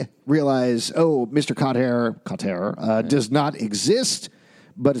they realize, Mr. Cotter does not exist,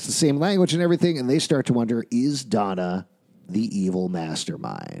 but it's the same language and everything, and they start to wonder, is Donna the evil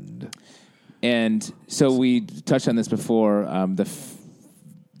mastermind? And so we touched on this before.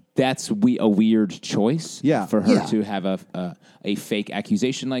 That's a weird choice for her Yeah. to have a fake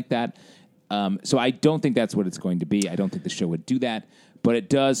accusation like that. So I don't think that's what it's going to be. I don't think the show would do that, but it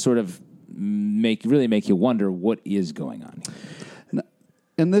does sort of make you wonder what is going on here.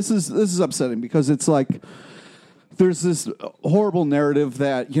 And this is upsetting because it's like there's this horrible narrative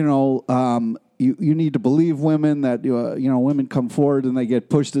that you need to believe women, that women come forward and they get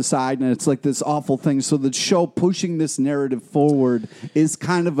pushed aside, and it's like this awful thing. So the show pushing this narrative forward is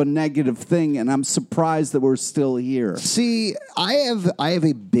kind of a negative thing, and I'm surprised that we're still here. See, I have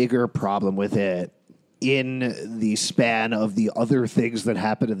a bigger problem with it in the span of the other things that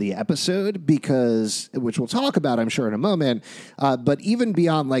happen in the episode, because, which we'll talk about, I'm sure, in a moment. But even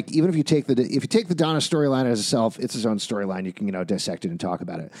beyond, like, even if you take the Donna storyline as itself, it's its own storyline. You can dissect it and talk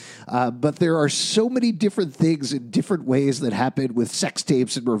about it. But there are so many different things in different ways that happen with sex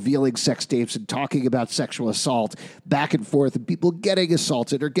tapes and revealing sex tapes and talking about sexual assault back and forth, and people getting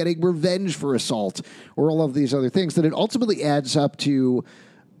assaulted or getting revenge for assault or all of these other things, that it ultimately adds up to,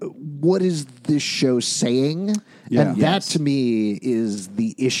 what is this show saying? Yeah. And that, to me, is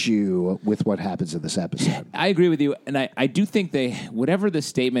the issue with what happens in this episode. I agree with you, and I do think whatever the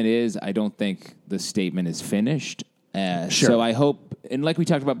statement is, I don't think the statement is finished. Sure. So I hope, and like we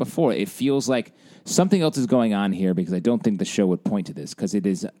talked about before, it feels like something else is going on here, because I don't think the show would point to this, because it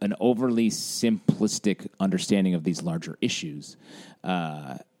is an overly simplistic understanding of these larger issues.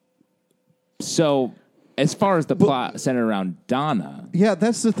 So as far as the plot centered around Donna... Yeah,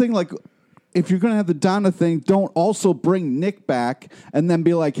 that's the thing. Like, if you're going to have the Donna thing, don't also bring Nick back and then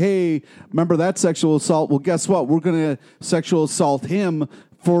be like, hey, remember that sexual assault? Well, guess what? We're going to sexual assault him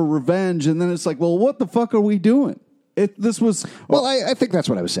for revenge. And then it's like, well, what the fuck are we doing? Well, I think that's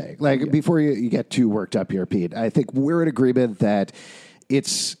what I was saying. Like, before you get too worked up here, Pete, I think we're in agreement that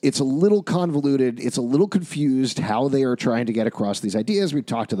it's a little convoluted. It's a little confused how they are trying to get across these ideas. We've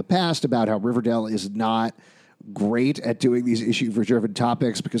talked in the past about how Riverdale is not great at doing these issue-driven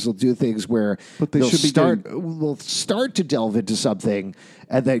topics, because they'll do things where they should be we'll start to delve into something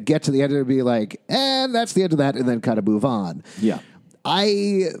and then get to the end and be like, and that's the end of that, and then kind of move on. Yeah.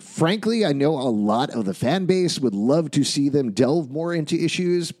 Frankly, I know a lot of the fan base would love to see them delve more into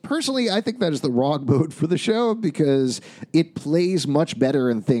issues. Personally, I think that is the wrong mode for the show, because it plays much better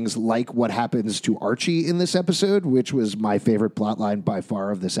in things like what happens to Archie in this episode, which was my favorite plotline by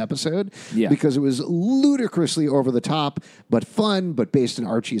far of this episode. Yeah. Because it was ludicrously over the top, but fun, but based in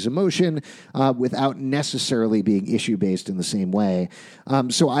Archie's emotion, without necessarily being issue-based in the same way.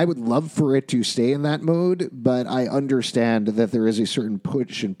 So I would love for it to stay in that mode, but I understand that there is a certain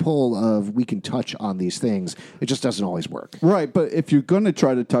push and pull of, we can touch on these things. It just doesn't always work. Right, but if you're going to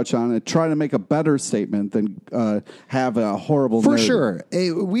try to touch on it, try to make a better statement than have a horrible For narrative.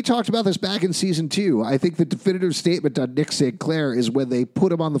 sure. We talked about this back in season 2. I think the definitive statement on Nick St. Clair is when they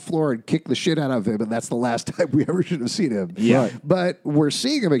put him on the floor and kick the shit out of him, and that's the last time we ever should have seen him. Yeah. Right. But we're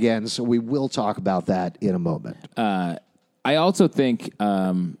seeing him again, so we will talk about that in a moment. I also think,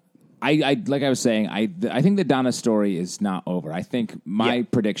 I like I was saying, I think the Donna story is not over. I think my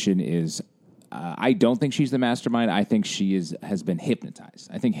prediction is I don't think she's the mastermind. I think she has been hypnotized.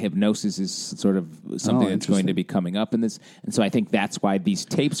 I think hypnosis is sort of something that's going to be coming up in this. And so I think that's why these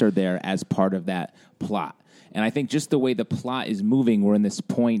tapes are there as part of that plot. And I think just the way the plot is moving, we're in this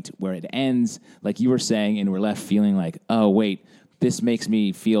point where it ends, like you were saying, and we're left feeling like, oh, wait, this makes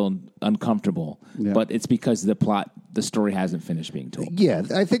me feel uncomfortable. Yeah. But it's because the story hasn't finished being told. Yeah,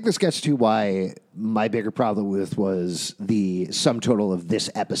 I think this gets to why my bigger problem with was the sum total of this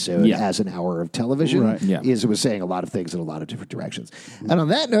episode as an hour of television. Right. Yeah. Is it was saying a lot of things in a lot of different directions. And on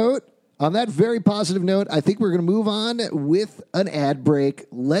that note, on that very positive note, I think we're going to move on with an ad break.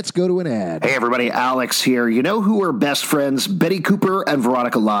 Let's go to an ad. Hey, everybody, Alex here. You know who are best friends? Betty Cooper and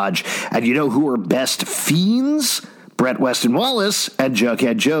Veronica Lodge. And you know who are best fiends? Brett Weston Wallace and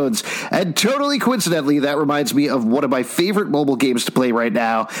Jughead Jones. And totally coincidentally, that reminds me of one of my favorite mobile games to play right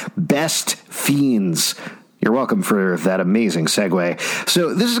now, Best Fiends. You're welcome for that amazing segue.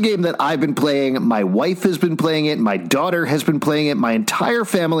 So this is a game that I've been playing. My wife has been playing it. My daughter has been playing it. My entire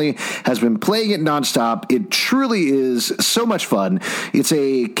family has been playing it nonstop. It truly is so much fun. It's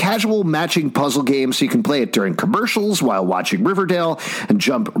a casual matching puzzle game, so you can play it during commercials while watching Riverdale and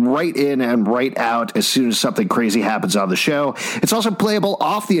jump right in and right out as soon as something crazy happens on the show. It's also playable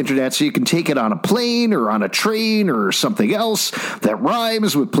off the internet, so you can take it on a plane or on a train or something else that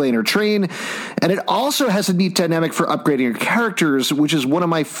rhymes with plane or train. And it also has a neat dynamic for upgrading your characters, which is one of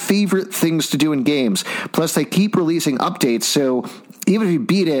my favorite things to do in games. Plus, they keep releasing updates, so even if you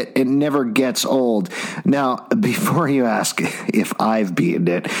beat it, it never gets old. Now, before you ask if I've beaten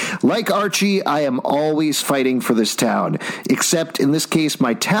it, like Archie, I am always fighting for this town. Except in this case,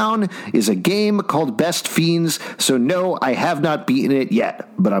 my town is a game called Best Fiends, so no, I have not beaten it yet,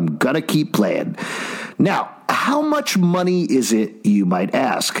 but I'm gonna keep playing. Now, how much money is it, you might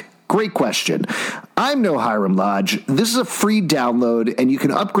ask? Great question. I'm no Hiram Lodge. This is a free download, and you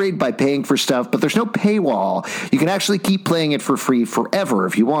can upgrade by paying for stuff, but there's no paywall. You can actually keep playing it for free forever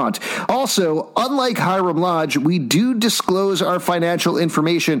if you want. Also, unlike Hiram Lodge, we do disclose our financial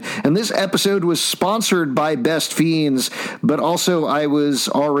information, and this episode was sponsored by Best Fiends, but also I was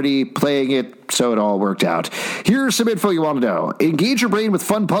already playing it, so it all worked out. Here's some info you want to know. Engage your brain with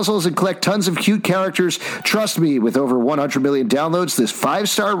fun puzzles and collect tons of cute characters. Trust me, with over 100 million downloads, this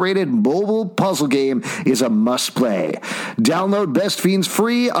 5-star rated mobile puzzle game is a must-play. Download Best Fiends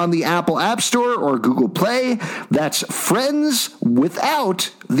free on the Apple App Store or Google Play. That's friends without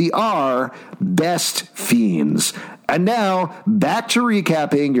the R, Best Fiends. And now, back to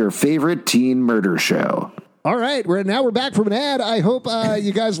recapping your favorite teen murder show. All right, we're back from an ad. I hope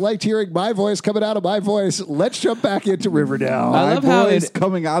you guys liked hearing my voice coming out of my voice. Let's jump back into Riverdale. My voice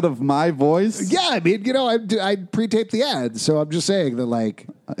coming out of my voice? Yeah, I mean, I pre-taped the ad, so I'm just saying that, like...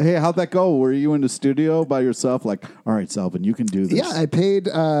 Hey, how'd that go? Were you in the studio by yourself? Like, all right, Selvin, you can do this. Yeah, I paid,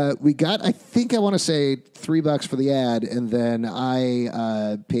 we got, I think I want to say $3 for the ad, and then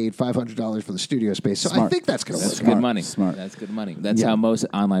I paid $500 for the studio space. So Smart. I think that's going to work. That's good money. Smart. That's good money. That's how most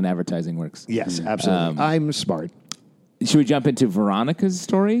online advertising works. Yes, absolutely. I'm smart. Should we jump into Veronica's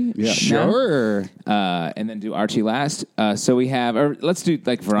story? Yeah. Sure. And then do Archie last. So we have, or let's do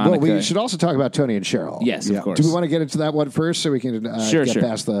like Veronica. Well, we should also talk about Tony and Cheryl. Yes, of course. Do we want to get into that one first so we can get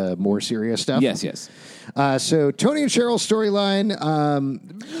past the more serious stuff? Yes. So Tony and Cheryl's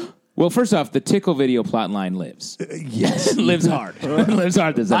storyline. Well, first off, the tickle video plot line lives. Yes. Lives hard. Lives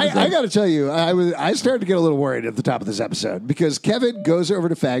hard this episode. I got to tell you, I started to get a little worried at the top of this episode because Kevin goes over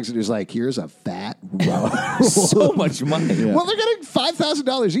to Fags and is like, here's a fat roll. So much money. Yeah. Well, they're getting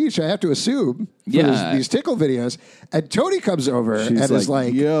 $5,000 each, I have to assume, for these tickle videos. And Tony comes over is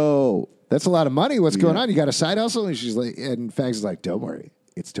like, yo, that's a lot of money. What's going on? You got a side hustle? And she's like, and Fags is like, don't worry.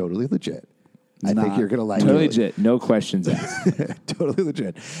 It's totally legit. I think you're going to like it. Totally legit. No questions asked. Totally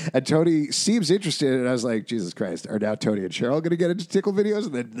legit. And Tony seems interested, and I was like, Jesus Christ, are now Tony and Cheryl going to get into tickle videos?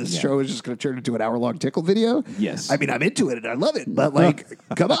 And then this show is just going to turn into an hour-long tickle video? Yes. I mean, I'm into it, and I love it, but, like,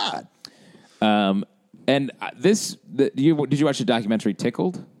 come on. And did you watch the documentary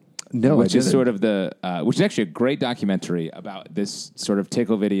Tickled? No, which is sort of which is actually a great documentary about this sort of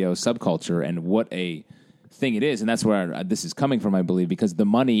tickle video subculture and what a thing it is, and that's where this is coming from, I believe, because the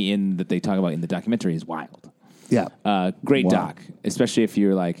money that they talk about in the documentary is wild. Yeah. Great doc, especially if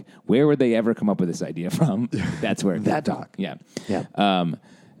you're like, where would they ever come up with this idea from? That's where that doc. Yeah. Yeah.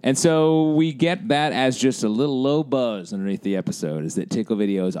 And so we get that as just a little low buzz underneath the episode, is that tickle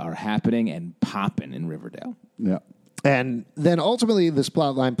videos are happening and popping in Riverdale. Yeah. And then ultimately this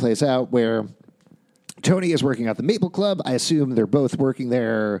plot line plays out where Tony is working at the Maple Club. I assume they're both working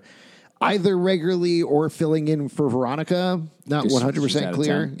there either regularly or filling in for Veronica. Not 100% she's out of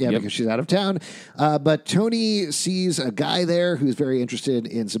clear. town. Yeah, Yep. because she's out of town. But Tony sees a guy there who's very interested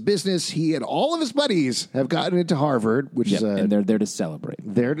in some business. He and all of his buddies have gotten into Harvard, which is and they're there to celebrate.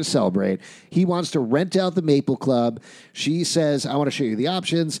 there to celebrate. He wants to rent out the Maple Club. She says, I want to show you the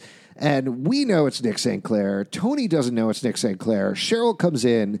options. And we know it's Nick St. Clair. Tony doesn't know it's Nick St. Clair. Cheryl comes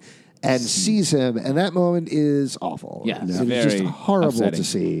in and sees him, and that moment is awful. Yeah, it's very just horrible upsetting. to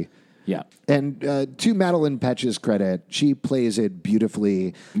see. Yeah. And to Madeline Petch's credit, she plays it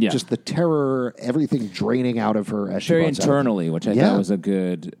beautifully. Yeah. Just the terror, everything draining out of her as she Very runs out. internally, which I thought was a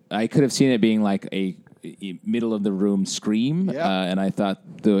good. I could have seen it being like a middle of the room scream, and I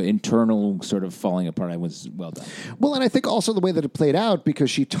thought the internal sort of falling apart was well done. Well, and I think also the way that it played out,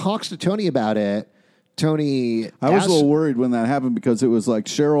 because she talks to Tony about it. Tony, I was a little worried when that happened because it was like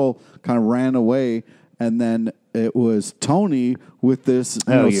Cheryl kind of ran away, and then it was Tony with this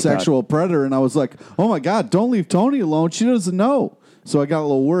sexual predator, and I was like, "Oh my God, don't leave Tony alone. She doesn't know." So I got a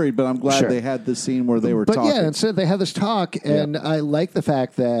little worried, but I'm glad they had this scene where they were talking. But yeah, instead they had this talk, and I like the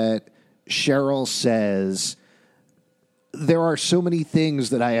fact that Cheryl says, there are so many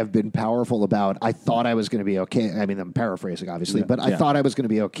things that I have been powerful about. I thought I was going to be okay. I mean, I'm paraphrasing, obviously, but I thought I was going to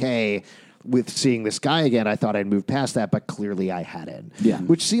be okay with seeing this guy again. I thought I'd moved past that, but clearly I hadn't. Yeah.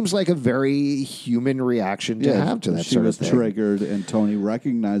 Which seems like a very human reaction to have to that she sort was of thing. triggered, and Tony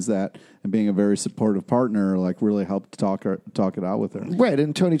recognized that, and being a very supportive partner, like really helped talk it out with her. Right,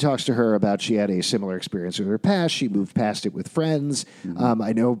 and Tony talks to her about she had a similar experience with her past. She moved past it with friends.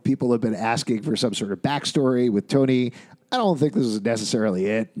 I know people have been asking for some sort of backstory with Tony. I don't think this is necessarily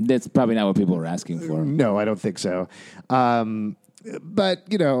it. That's probably not what people were asking for. No, I don't think so. But,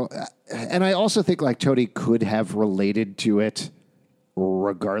 and I also think like Tony could have related to it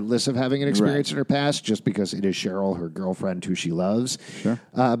regardless of having an experience in her past, just because it is Cheryl, her girlfriend, who she loves. Sure.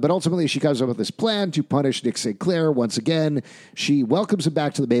 But ultimately, she comes up with this plan to punish Nick St. Clair once again. She welcomes him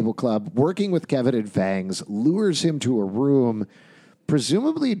back to the Maple Club, working with Kevin and Fangs, lures him to a room,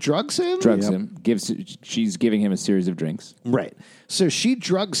 presumably drugs him? Him. She's giving him a series of drinks. Right. So she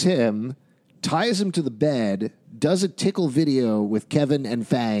drugs him, ties him to the bed, does a tickle video with Kevin and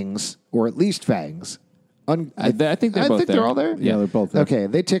Fangs, or at least Fangs. I think they're both there. They're all there? Yeah, they're both there. Okay,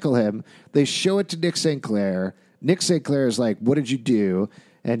 they tickle him. They show it to Nick St. Clair. Nick St. Clair is like, what did you do?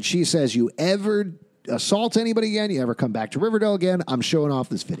 And she says, you ever assault anybody again, you ever come back to Riverdale again, I'm showing off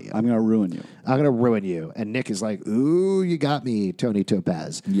this video. I'm going to ruin you. I'm going to ruin you. And Nick is like, ooh, you got me, Tony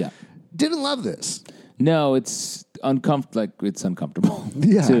Topaz. Yeah. Didn't love this. No, it's uncomfortable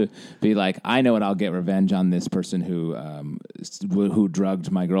Yeah. to be like, I know, and I'll get revenge on this person who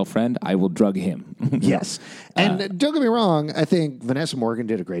drugged my girlfriend. I will drug him. Yes. And don't get me wrong, I think Vanessa Morgan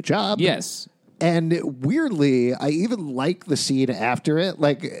did a great job. Yes. And weirdly, I even like the scene after it,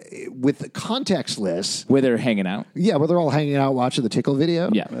 like with contextless. Where they're hanging out. Yeah, where they're all hanging out watching the tickle video.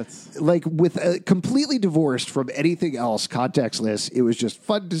 Yeah. Like with completely divorced from anything else, contextless, it was just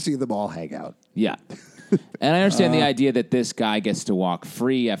fun to see them all hang out. Yeah. And I understand the idea that this guy gets to walk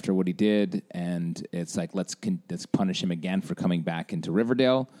free after what he did, and it's like, let's punish him again for coming back into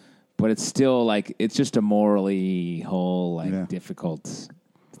Riverdale. But it's still like, it's just a morally difficult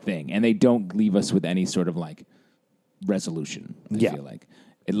thing. And they don't leave us with any sort of like resolution, I feel like.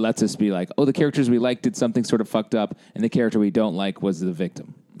 It lets us be like, oh, the characters we like did something sort of fucked up, and the character we don't like was the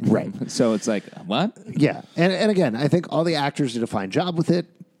victim. Right. So it's like, what? Yeah. And again, I think all the actors did a fine job with it.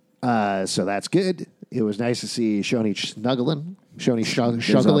 So that's good. It was nice to see Shoney snuggling. Shoney There's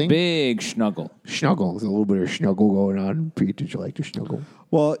snuggling. a big snuggle. Snuggle. There's a little bit of snuggle going on. Pete, did you like to snuggle?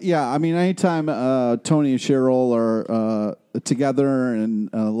 Well, yeah. I mean, anytime Tony and Cheryl are together and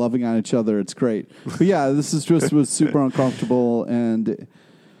loving on each other, it's great. But yeah, this is just was super uncomfortable, and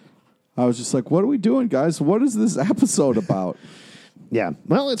I was just like, "What are we doing, guys? What is this episode about?" Yeah.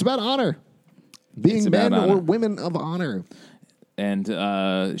 Well, it's about honor. Being men honor. or women of honor. And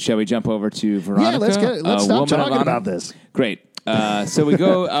shall we jump over to Veronica? Yeah, let's stop Woman of talking Honor? about this. Great. So we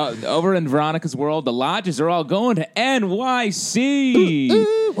go over in Veronica's world. The lodges are all going to NYC.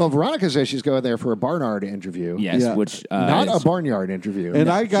 Well, Veronica says she's going there for a barnyard interview. Yes, Yeah. which Not is- a barnyard interview. And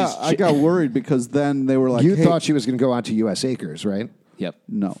I got worried because then they were like, you hey, thought she was going to go on to U.S. Acres, right? Yep.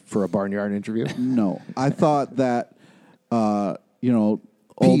 no, For a barnyard interview? no. I thought that old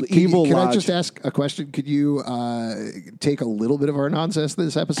Pete, evil can lodge. I just ask a question? Could you take a little bit of our nonsense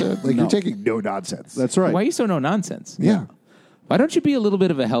this episode? Like, No. you're taking no nonsense. That's right. Why are you so no nonsense? Yeah. Why don't you be a little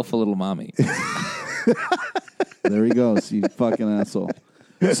bit of a helpful little mommy? There he goes, you fucking asshole.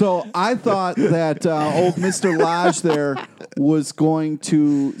 So I thought that old Mr. Lodge there was going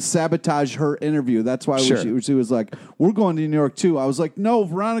to sabotage her interview. That's why Sure. she was like, we're going to New York too. I was like, no,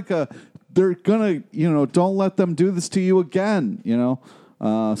 Veronica, they're gonna, don't let them do this to you again,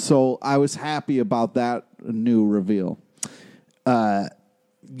 So I was happy about that new reveal.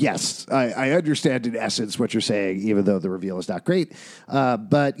 Yes, I understand in essence what you're saying, even though the reveal is not great.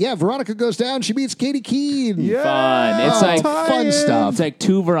 But yeah, Veronica goes down. She meets Katie Keene. Yeah. Fun. It's like fun stuff. It's like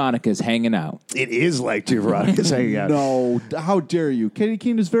two Veronicas hanging out. It is like two Veronicas hanging out. No, how dare you? Katie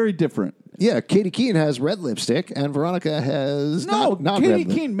Keene is very different. Yeah, Katie Keene has red lipstick, and Veronica has not Katie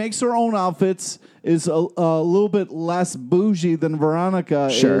red Keene makes her own outfits, is a little bit less bougie than Veronica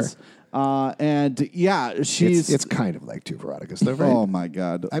is. And yeah, she's... It's kind of like two Veronicas, though, right? Oh, my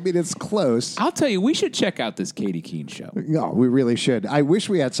God. I mean, it's close. I'll tell you, we should check out this Katie Keene show. No, we really should. I wish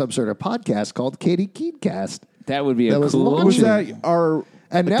we had some sort of podcast called Katie Keene Cast. That would be That a was cool. launching. Was that our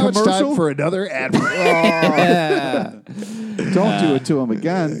And now commercial? it's time for another advert. Don't do it to him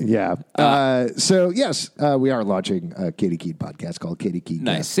again. Yeah. So, yes, we are launching a Katie Keene podcast called Katie Keene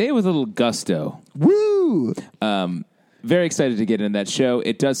Nice. Cast. Say it with a little gusto. Woo! Very excited to get into that show.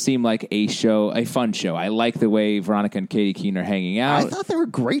 It does seem like a fun show. I like the way Veronica and Katie Keene are hanging out. I thought they were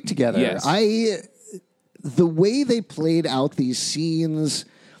great together. Yes. The way they played out these scenes,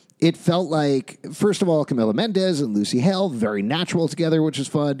 it felt like, first of all, Camila Mendez and Lucy Hale, very natural together, which is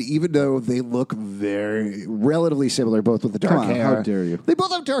fun, even though they look relatively similar, both with the dark Come on, hair. how dare you. They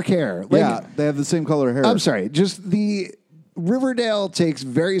both have dark hair. Yeah, they have the same color hair. I'm sorry, just the... Riverdale takes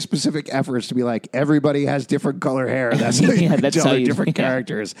very specific efforts to be like, everybody has different color hair. That's how you can that's tell how they're you- different yeah.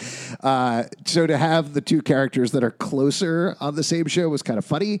 characters. So to have the two characters that are closer on the same show was kind of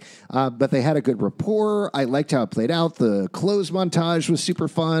funny, but they had a good rapport. I liked how it played out. The clothes montage was super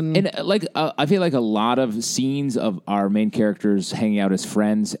fun. And I feel like a lot of scenes of our main characters hanging out as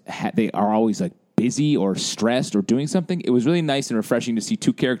friends, they are always like busy or stressed or doing something. It was really nice and refreshing to see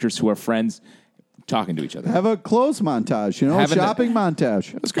two characters who are friends talking to each other. Have a clothes montage, shopping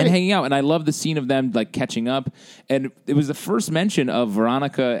montage. And hanging out. And I love the scene of them like catching up. And it was the first mention of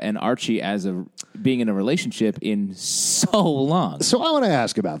Veronica and Archie as being in a relationship in so long. So I want to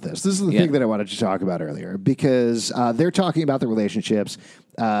ask about this. This is the thing that I wanted to talk about earlier, because they're talking about the relationships.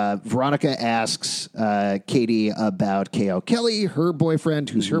 Veronica asks Katie about K.O. Kelly, her boyfriend,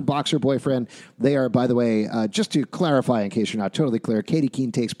 who's her boxer boyfriend. They are, by the way, just to clarify in case you're not totally clear, Katie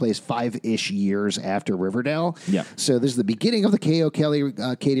Keene takes place 5-ish years after Riverdale. Yeah. So this is the beginning of the K.O. Kelly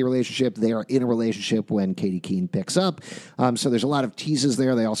Katie relationship. They are in a relationship when Katie Keene picks up. So there's a lot of teases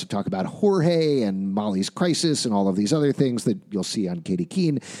there. They also talk about Jorge and Molly's crisis and all of these other things that you'll see on Katie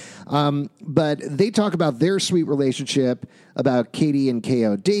Keene. But they talk about their sweet relationship, about Katie and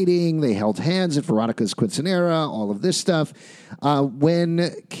K.O. dating. They held hands at Veronica's quinceanera, all of this stuff. When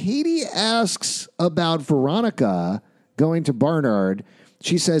Katie asks about Veronica going to Barnard,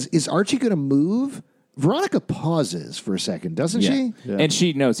 she says, "Is Archie going to move?" Veronica pauses for a second, doesn't she? Yeah. And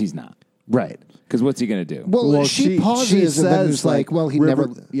she knows he's not. Right. Because what's he going to do? Well, she pauses and then is like, well, he never...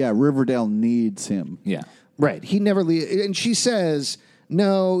 Yeah, Riverdale needs him. Yeah. Right. He never leave, and she says,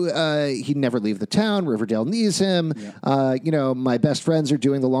 no, he'd never leave the town. Riverdale needs him. Yeah. My best friends are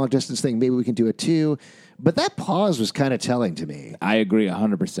doing the long distance thing. Maybe we can do it too. But that pause was kind of telling to me. I agree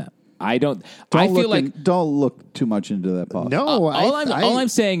 100%. I Don't look too much into that pause. No, all I'm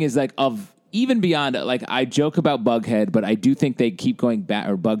saying is like even beyond, like, I joke about Bughead, but I do think they keep going back,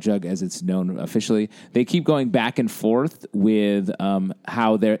 or Bugjug as it's known officially, they keep going back and forth with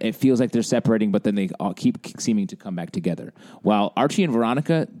how it feels like they're separating, but then they all keep seeming to come back together. While Archie and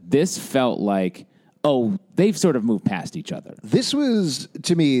Veronica, this felt like, they've sort of moved past each other. This was,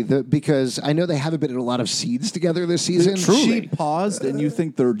 to me, because I know they haven't been in a lot of scenes together this season. She paused, and you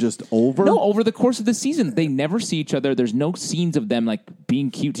think they're just over? No, over the course of the season, they never see each other. There's no scenes of them like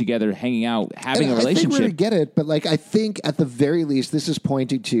being cute together, hanging out, having a relationship. I think we're going to get it, but I think at the very least, this is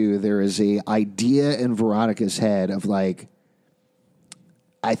pointing to there is a idea in Veronica's head of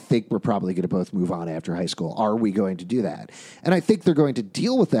I think we're probably going to both move on after high school. Are we going to do that? And I think they're going to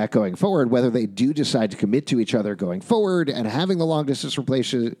deal with that going forward, whether they do decide to commit to each other going forward and having the long-distance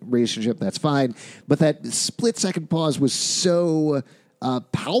relationship, that's fine. But that split-second pause was so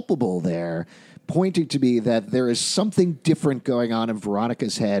palpable there, pointing to me that there is something different going on in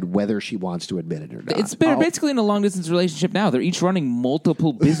Veronica's head, whether she wants to admit it or not. It's basically in a long-distance relationship now. They're each running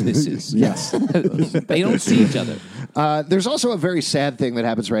multiple businesses. Yes. They don't see each other. There's also a very sad thing that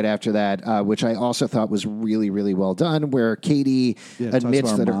happens right after that, which I also thought was really, really well done, where Katie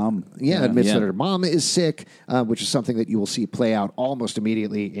admits that that her mom is sick, which is something that you will see play out almost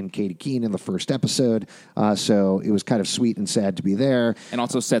immediately in Katie Keene in the first episode. So it was kind of sweet and sad to be there. And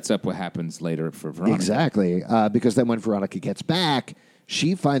also sets up what happens later for Veronica. Exactly, because then when Veronica gets back,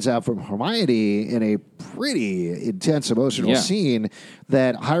 she finds out from Hermione in a pretty intense emotional scene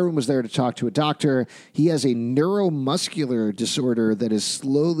that Hiram was there to talk to a doctor. He has a neuromuscular disorder that is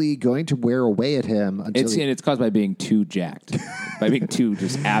slowly going to wear away at him until it's caused by being too jacked, by being too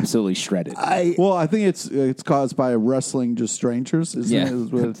just absolutely shredded. I think it's caused by wrestling just strangers.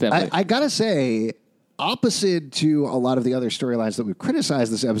 I gotta say, opposite to a lot of the other storylines that we've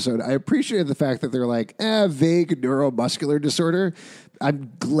criticized this episode, I appreciated the fact that they're like, vague neuromuscular disorder.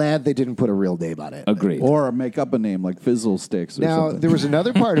 I'm glad they didn't put a real name on it. Agreed. Or make up a name like Fizzle Sticks or Now, something. there was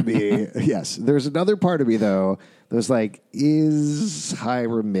another part of me, there's another part of me, though, that was like, is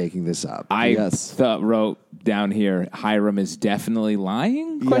Hiram making this up? I wrote down here, Hiram is definitely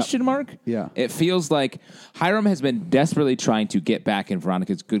lying, question mark? Yeah. It feels like Hiram has been desperately trying to get back in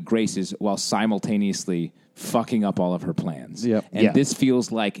Veronica's good graces while simultaneously fucking up all of her plans. Yep. And this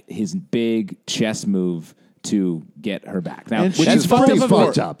feels like his big chess move to get her back. Now, And Which she's is pretty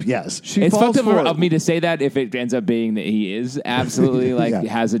fucked up, yes. It's fucked up of me to say that if it ends up being that he is absolutely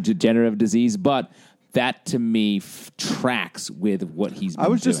has a degenerative disease, but that to me tracks with what he's been I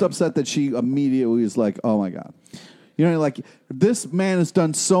was just doing. upset that she immediately was like, oh my God. You know, like, this man has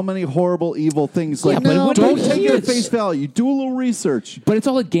done so many horrible, evil things. Like, but don't he take it at is. face value. Do a little research. But it's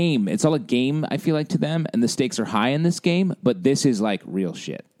all a game. It's all a game, I feel like, to them, and the stakes are high in this game, but this is like real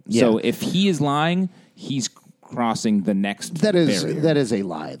shit. So if he is lying, he's crossing the next barrier. That is a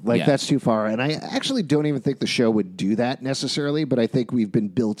lie. Like, that's too far. And I actually don't even think the show would do that necessarily, but I think we've been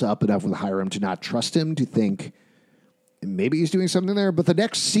built up enough with Hiram to not trust him, to think maybe he's doing something there. But the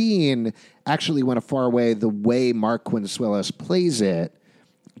next scene actually went a far way, the way Mark Quinsuelas plays it,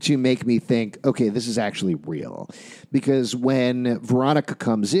 to make me think, okay, this is actually real. Because when Veronica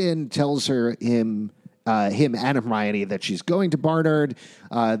comes in, tells him and Hermione that she's going to Barnard,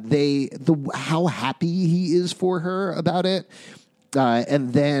 how happy he is for her about it,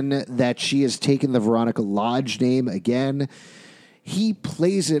 and then that she has taken the Veronica Lodge name again. He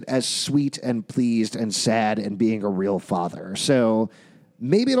plays it as sweet and pleased and sad and being a real father. So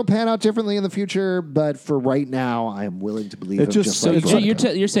maybe it'll pan out differently in the future, but for right now, I am willing to believe him just like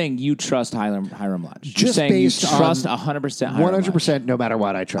Veronica. You're saying you trust Hiram Lodge. You're Just saying based you trust 100% Hiram 100%, no matter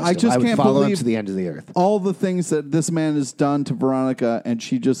what, I trust I him. just I would can't follow him believe to the end of the earth. all the things that this man has done to Veronica, and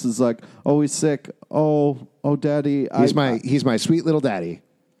she just is like, oh, he's sick. Oh, daddy. He's my sweet little daddy.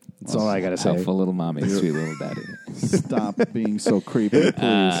 That's all I got to say. Helpful little mommy, sweet little daddy. Stop being so creepy,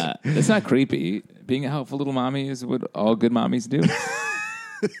 please. It's not creepy. Being a helpful little mommy is what all good mommies do.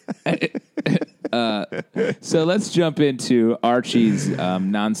 So let's jump into Archie's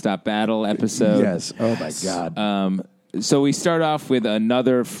nonstop battle episode. Yes. Oh, my God. So we start off with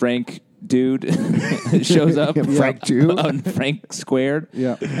another Frank dude shows up. Frank 2. Frank squared.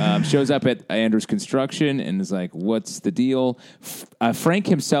 Yeah. Shows up at Andrew's construction and is like, what's the deal? Frank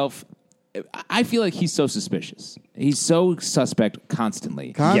himself, I feel like he's so suspicious. He's so suspect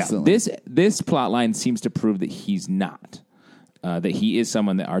constantly. This plot line seems to prove that he's not. That he is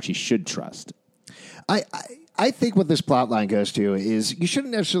someone that Archie should trust. I think what this plot line goes to is you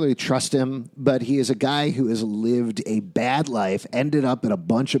shouldn't necessarily trust him, but he is a guy who has lived a bad life, ended up in a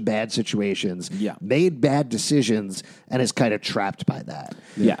bunch of bad situations, made bad decisions, and is kind of trapped by that.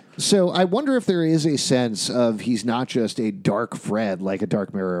 Yeah. So I wonder if there is a sense of he's not just a dark Fred, like a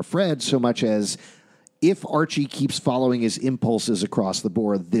Dark Mirror Fred, so much as if Archie keeps following his impulses across the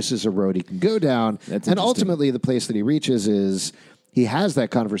board, this is a road he can go down. And ultimately, the place that he reaches is he has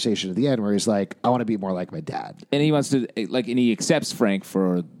that conversation at the end where he's like, I want to be more like my dad. And he wants to, and he accepts Frank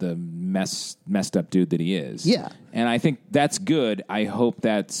for the messed up dude that he is. Yeah. And I think that's good. I hope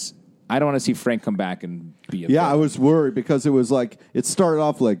I don't want to see Frank come back and be a Yeah, I villain. was worried because it was like, it started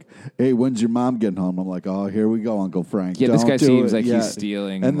off like, hey, when's your mom getting home? I'm like, oh, here we go, Uncle Frank. Yeah, this Don't guy do seems it like yet. he's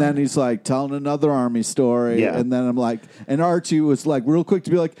stealing. And then he's like telling another army story. Yeah. And then I'm like, and Archie was like real quick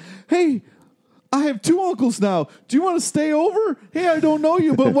to be like, hey, I have 2 uncles now. Do you want to stay over? Hey, I don't know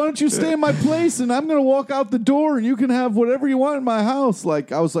you, but why don't you stay in my place and I'm going to walk out the door and you can have whatever you want in my house.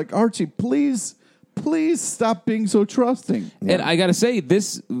 Like, I was like, Archie, please stop being so trusting. And I got to say, the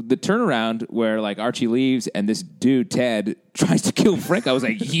turnaround where like Archie leaves and this dude, Ted, tries to kill Frank, I was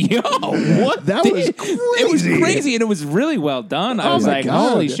like, yo, what? That was crazy. It was crazy and it was really well done. I was my like,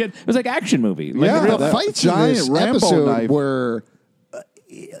 God. holy shit. It was like action movie. Like, Yeah. real The that fights in giant this Rambo episode knife. were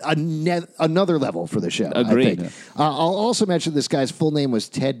another level for the show. Agreed. I think. I'll also mention this guy's full name was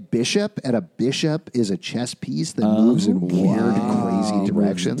Ted Bishop, and a bishop is a chess piece that moves in weird, crazy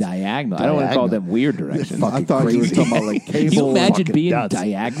directions. Diagonal. I don't want to call them weird directions. I thought you were talking about like Can you cable. imagine fucking being nuts.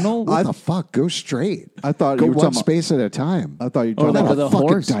 diagonal? What the fuck? Go straight. I thought Go you were one talking about- space at a time. I thought you were Or talking like about the fucking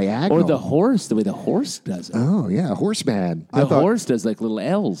horse. diagonal. Or the horse, the way the horse does it. Oh yeah, horseman. The horse does like little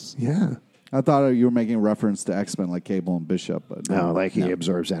L's. Yeah. I thought you were making reference to X-Men like Cable and Bishop, but No, like he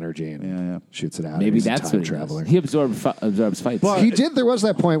absorbs energy and Yeah. shoots it out. Maybe He's a that's time what he traveler. does. He absorbs fights. But- He did. There was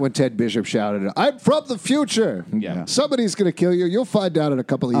that point when Ted Bishop shouted, "I'm from the future. Yeah. Somebody's going to kill you. You'll find out in a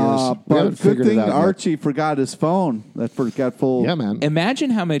couple of years." We haven't but good figured it thing out yet. Archie forgot his phone. That forgetful. Yeah, man. Imagine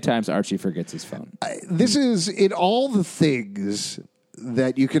how many times Archie forgets his phone. This is in all the things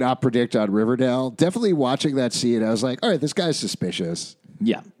that you cannot predict on Riverdale. Definitely watching that scene, I was like, all right, this guy's suspicious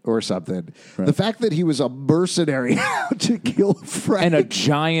Yeah. or something. The fact that he was a mercenary out to kill Frank. And a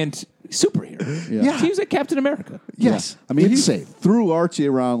giant superhero. Yeah. He was like Captain America. yes. I mean, insane. he threw Archie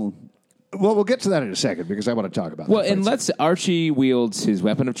around. Well, we'll get to that in a second because I want to talk about Well, that. and Archie wields his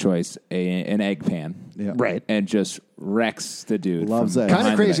weapon of choice, an egg pan. Yeah. Right. And just wrecks the dude. Loves from eggs. Kind of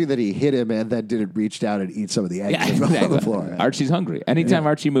behind the crazy back. that he hit him and then didn't reach down and eat some of the eggs Yeah, on the exactly. floor. Archie's hungry. Anytime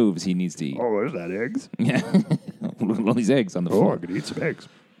Archie moves, he needs to eat. Oh, there's that eggs. Yeah. All these eggs on the floor. could eat some eggs.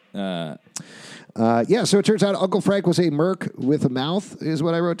 So it turns out Uncle Frank was a merc with a mouth, is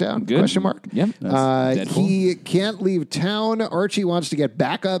what I wrote down. Good. Question mark. Yep. That's He can't leave town. Archie wants to get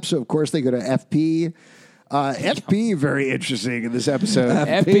backup, so of course they go to FP. FP, very interesting in this episode.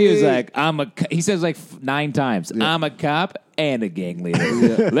 FP is like, he says like 9 times, I'm a cop and a gang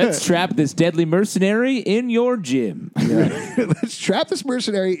leader. Let's trap this deadly mercenary in your gym. Let's trap this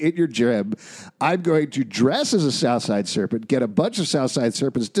mercenary in your gym. I'm going to dress as a Southside Serpent, get a bunch of Southside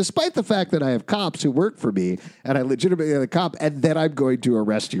Serpents, despite the fact that I have cops who work for me, and I legitimately am a cop, and then I'm going to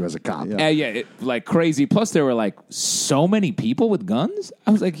arrest you as a cop. Like crazy. Plus, there were like so many people with guns.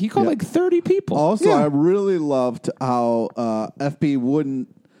 I was like, he called like 30 people. Also, I really loved how FP wouldn't.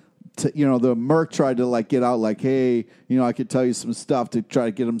 The merc tried to like get out, like, hey, I could tell you some stuff to try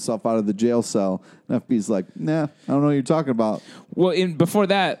to get himself out of the jail cell. And FP's like, nah, I don't know what you're talking about. Well, before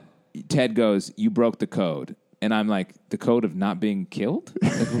that, Ted goes, you broke the code. And I'm like, the code of not being killed?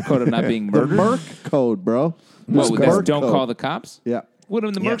 The code of not being The murdered? merc code, bro. What, The that's merc don't code. call the cops? Yeah. What,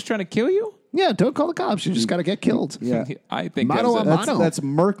 when the merc's trying to kill you? Yeah, don't call the cops. You just got to get killed. Yeah. I think Motto that's a a, motto. That's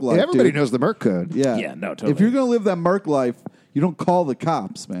merc life. Everybody dude. knows the Merc code. Yeah. Yeah, no, totally. If you're going to live that merc life, you don't call the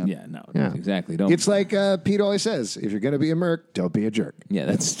cops, man. Yeah, no, Yeah. exactly. Don't. It's like Pete always says, if you're going to be a Merc, don't be a jerk. Yeah,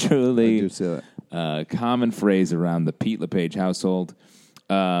 that's I truly do say that. common phrase around the Pete LePage household.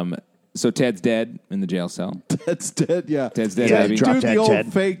 So Ted's dead in the jail cell. That's dead, yeah. Ted's dead, Yeah, baby. drop Dude, dead the old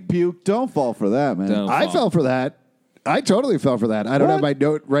Ted. fake puke. Don't fall for that, man. Don't I fall. fell for that. I totally fell for that. I don't What? have my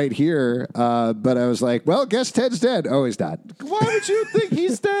note right here, but I was like, well, guess Ted's dead. Oh, he's not. Why would you think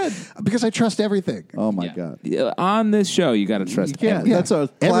he's dead? Because I trust everything. Oh, my Yeah. God. Yeah, on this show, you got to trust. You can't. everything. That's a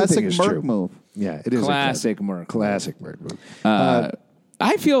Everything classic is merc true. move. Yeah, it is Classic Merc. Classic Merc move.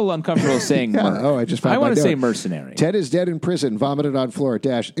 I feel uncomfortable saying Yeah, Merc. oh, I just found I my want to note. say mercenary. Ted is dead in prison, vomited on floor,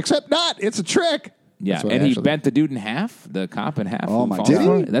 dash. Except not. It's a trick. Yeah, That's what and he actually- bent the dude in half, the cop in half. Oh, who my falls God.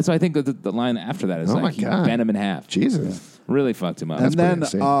 for Did it. That's why I think the line after that is Oh, like my he God. bent him in half. Jesus. Really fucked him up. And then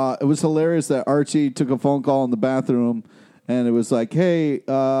pretty insane. it was hilarious that Archie took a phone call in the bathroom, and it was like, "Hey, it's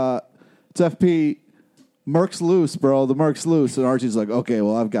FP. Merc's loose, bro. The Merc's loose." And Archie's like, "Okay,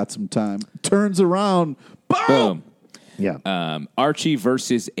 well, I've got some time." Turns around, boom. Boom. Yeah. Archie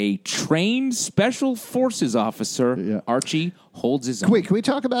versus a trained special forces officer. Yeah. Archie holds his own. Wait, can we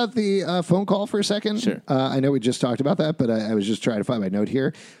talk about the phone call for a second? Sure. I know we just talked about that, but I was just trying to find my note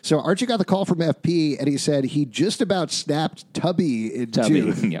here. So Archie got the call from FP, and he said he just about snapped Tubby into Tubby.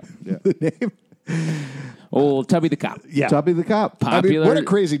 Yeah. the name. Old Tubby the cop. Yeah. Tubby the cop. I mean, Popular. what a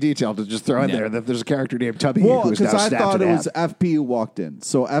crazy detail to just throw in Yeah. there that there's a character named Tubby Well, who's now because I snapped thought in it half. was FP who walked in,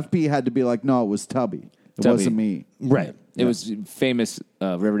 so FP had to be like, "No, it was Tubby. It Tubby. wasn't me." Right. It was famous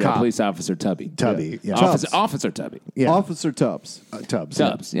Riverdale Cop. police officer Tubby. Tubby. Yeah. Officer Tubby. Yeah. Officer Tubbs. Tubbs.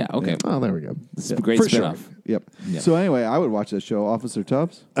 Tubbs. Yeah, okay. Oh, there we go. This is a great For sure. spinoff. Yep. Yeah. So anyway, I would watch that show, Officer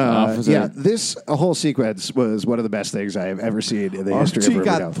Tubbs. Officer. Yeah, this whole sequence was one of the best things I have ever seen in the history Archie of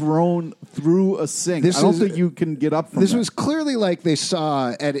Riverdale. got thrown through a sink. This I don't is- think you can get up from This that. was clearly like they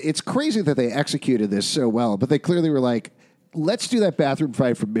saw, and it's crazy that they executed this so well, but they clearly were like, let's do that bathroom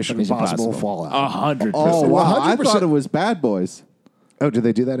fight from Mission Impossible Fallout. 100%. Oh, wow. I 100%. thought it was Bad Boys. Oh, did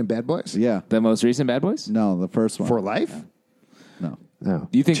they do that in Bad Boys? Yeah. The most recent Bad Boys? No, the first one. For life? No. No.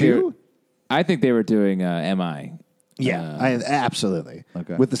 Do you think they Two? were, I think they were doing MI. Yeah, absolutely.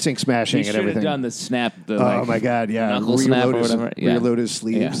 Okay. With the sink smashing He and should have everything. done the snap. Oh my God! Yeah, knuckle snap or his, whatever. Yeah. reload his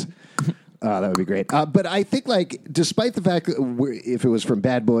sleeves. That would be great. But I think, like, despite the fact that if it was from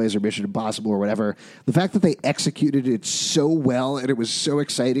Bad Boys or Mission Impossible or whatever, the fact that they executed it so well and it was so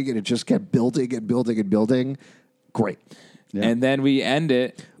exciting and it just kept building and building and building, great. Yeah. And then we end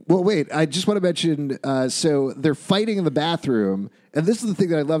it. Well, wait, I just want to mention, so they're fighting in the bathroom, and this is the thing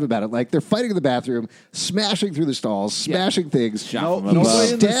that I love about it. Like, they're fighting in the bathroom, smashing through the stalls, smashing things. Shot from He above.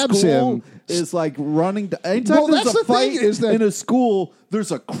 Nobody in the stabs school him. is like running. Anytime Well, there's that's a the thing, fight is that- in a school,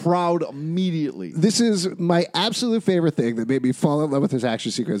 there's a crowd immediately. This is my absolute favorite thing that made me fall in love with this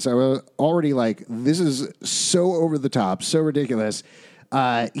action sequence. I was already like, this is so over the top, so ridiculous.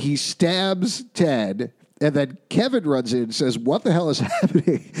 He stabs Ted, and then Kevin runs in and says, "What the hell is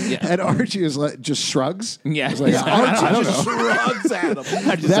happening?" Yeah. And Archie is like, just shrugs. Yeah. He's like, Archie just shrugs at him.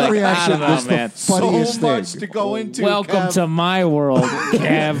 I'm just that like, reaction I don't know, was man. the funniest So much thing. to go into. Welcome Kev. to my world,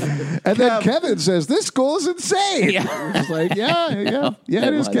 Kev. And then Kevin says, "This school is insane." Yeah. It's like, yeah, it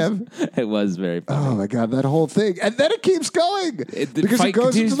is, was. Kev. It was very funny. Oh my God, that whole thing. And then it keeps going. The Because it fight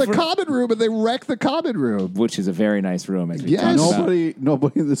goes into continues the for- common room and they wreck the common room. Which is a very nice room, as we Yes. talked about.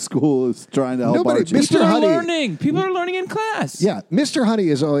 Nobody in the school is trying to help Nobody- Archie. Mr. People are Honey- learning. People are learning in class. Yeah, Mr. Honey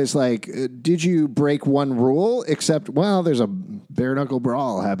is always like, did you break one rule? Except, well, there's a bare knuckle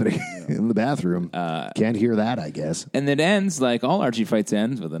brawl happening in the bathroom. Can't hear that, I guess. And it ends like all Archie fights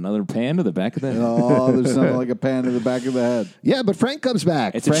ends with another pan to the back of the head. Oh, there's something like a pan in the back of the head. Yeah, but Frank comes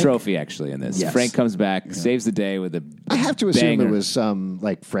back. It's Frank, a trophy, actually, in this. Yes. Frank comes back, saves the day with a I have to assume banger. it was some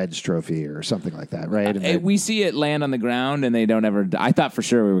like Fred's trophy or something like that, right? And then- We see it land on the ground, and they don't ever. I thought for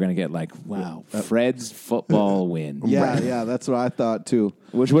sure we were going to get like, wow, Fred's football win. Yeah, that's what I thought too.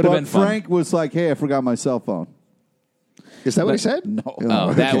 Which would have But been fun. Frank was like, "Hey, I forgot my cell phone." is that what he said? No.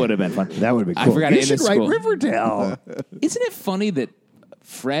 Oh, that would have been fun. That would have been I cool. forgot You it in should the write school. Riverdale. Isn't it funny that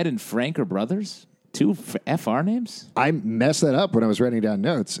Fred and Frank are brothers? Two FR names? I messed that up when I was writing down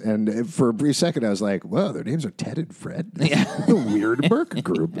notes, and for a brief second, I was like, "Whoa, their names are Ted and Fred." Yeah. The weird Burke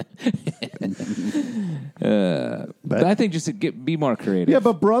group. But I think just to be more creative. Yeah,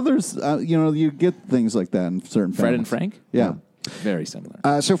 but brothers, you get things like that in certain Fred families. and Frank? Yeah. Very similar.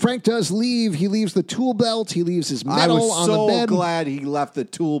 So Frank does leave. He leaves the tool belt. He leaves his I medal was on so the bed. glad he left the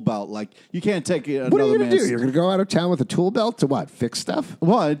tool belt. Like, you can't take another What are you going to man's... do? You're going to go out of town with a tool belt to what? Fix stuff?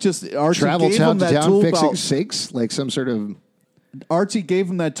 Well, it just... Archie Travel gave town him to that town tool fixing belt. sinks? Like some sort of... Archie gave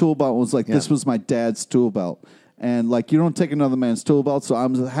him that tool belt and was like, this was my dad's tool belt. And, like, you don't take another man's tool belt. So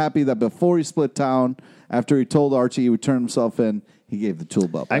I'm happy that before he split town, after he told Archie he would turn himself in, he gave the tool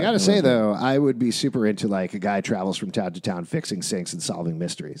belt I back. got to say, though, I would be super into like a guy travels from town to town fixing sinks and solving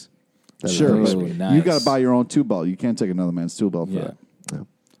mysteries. That'd be Sure, pretty but sweet. nice. you got to buy your own tool belt. You can't take another man's tool belt for Yeah.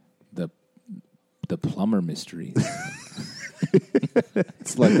 that. The plumber mystery.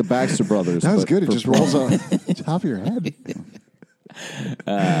 It's like the Baxter Brothers. That was but good. It for just rolls on top of your head.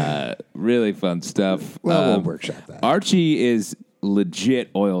 Really fun stuff. Well, we'll workshop that. Archie is legit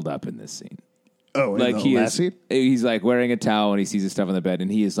oiled up in this scene. Oh, Like he is. he's like wearing a towel and he sees his stuff on the bed and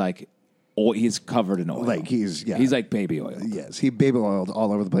he is like, he's covered in oil. Like he's like baby oil. Yes, he baby oiled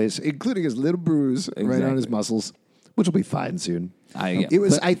all over the place, including his little bruise right on his Exactly. muscles, which will be fine soon. Yeah. It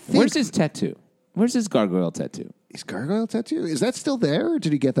was. But I think where's his tattoo? Where's his gargoyle tattoo? his gargoyle tattoo. Is that still there, or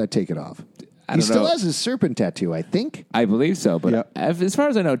did he get that taken off? I He don't still know. has his serpent tattoo, I think. I believe so, but Yeah. as far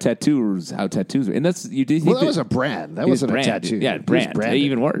as I know, how tattoos are, and that's you do. Well, that was a brand. That wasn't brand, a tattoo. Yeah, He was brand. branded.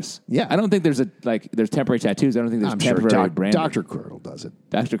 Even worse. Yeah. I don't think there's there's temporary tattoos. I don't think there's I'm sure temporary brand. Dr. Curdle does it.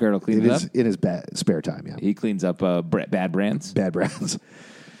 Dr. Curdle cleans It it is up. in his spare time. Yeah, He cleans up bad brands. bad brands.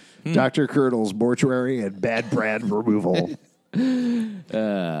 Hmm. Dr. Curdle's mortuary and bad brand removal.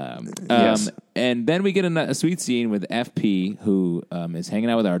 Yes. And then we get a sweet scene with FP, who is hanging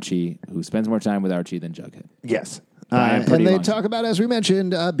out with Archie, who spends more time with Archie than Jughead. Yes. By a pretty And they long talk about, as we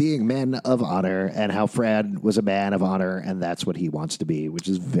mentioned, being men of honor and how Fred was a man of honor, and that's what he wants to be, which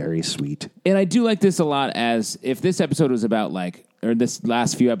is very sweet. And I do like this a lot, as if this episode was about or this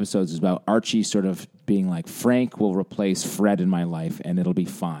last few episodes is about Archie sort of being like, Frank will replace Fred in my life and it'll be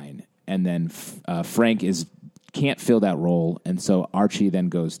fine. And then Frank can't fill that role. And so Archie then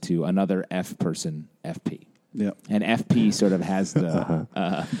goes to another F person, FP. Yeah. And FP sort of has the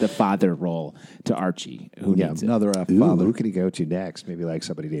father role to Archie, who needs it. Another F Ooh, father. who could he go to next? Maybe like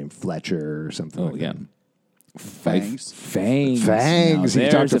somebody named Fletcher or something like Yeah. that. Fangs. Fangs. Fangs. Now, You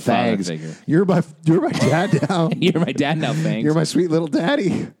can talk there's to a father Fangs. figure. You're my dad now. You're my dad now, Fangs. You're my sweet little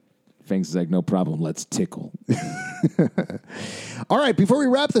daddy. Fangs is like, no problem, let's tickle. All right, before we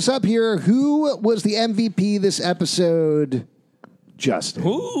wrap this up here, who was the MVP this episode? Justin.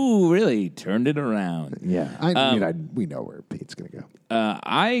 Ooh, really turned it around. Yeah, we know where Pete's going to go.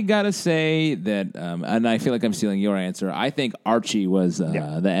 I gotta say that, and I feel like I'm stealing your answer. I think Archie was the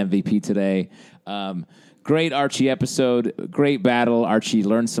MVP today. Great Archie episode, great battle. Archie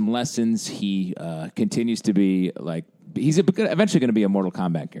learned some lessons. He continues to be like he's eventually going to be a Mortal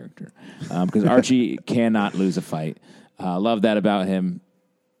Kombat character because Archie cannot lose a fight. Love that about him.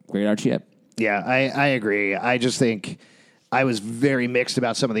 Great Archie ep. Yeah, I agree. I just think I was very mixed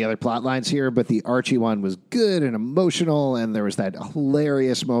about some of the other plot lines here, but the Archie one was good and emotional, and there was that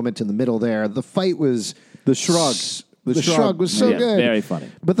hilarious moment in the middle there. The fight was... The shrug. The shrug was so good. Very funny.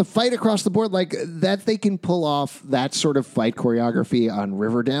 But the fight across the board, like that they can pull off that sort of fight choreography on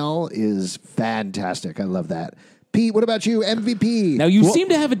Riverdale is fantastic. I love that. Pete, what about you? MVP. Now, you seem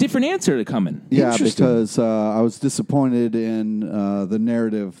to have a different answer to come in. Yeah, because I was disappointed in the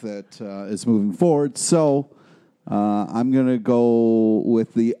narrative that is moving forward. So I'm going to go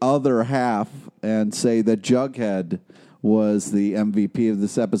with the other half and say that Jughead was the MVP of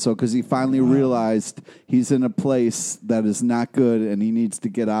this episode because he finally realized he's in a place that is not good and he needs to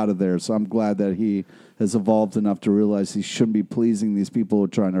get out of there. So I'm glad that he has evolved enough to realize he shouldn't be pleasing these people who are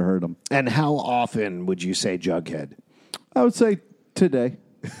trying to hurt him. And how often would you say Jughead? I would say today.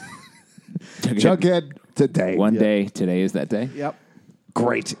 Jughead today. One day. Today is that day. Yep.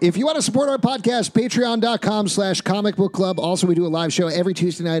 Great. If you want to support our podcast, patreon.com/Comic Book Club. Also, we do a live show every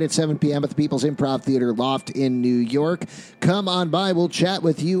Tuesday night at 7 p.m. at the People's Improv Theater Loft in New York. Come on by. We'll chat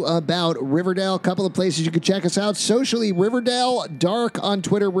with you about Riverdale. A couple of places you can check us out socially. Riverdale Dark on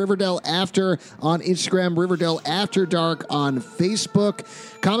Twitter. Riverdale After on Instagram. Riverdale After Dark on Facebook.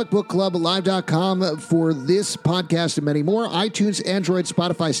 ComicBookClubLive.com for this podcast and many more. iTunes, Android,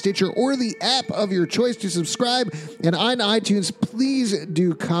 Spotify, Stitcher, or the app of your choice to subscribe. And on iTunes, please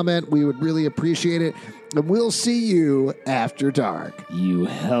do comment. We would really appreciate it. And we'll see you after dark. You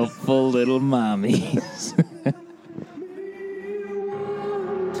helpful little mommies.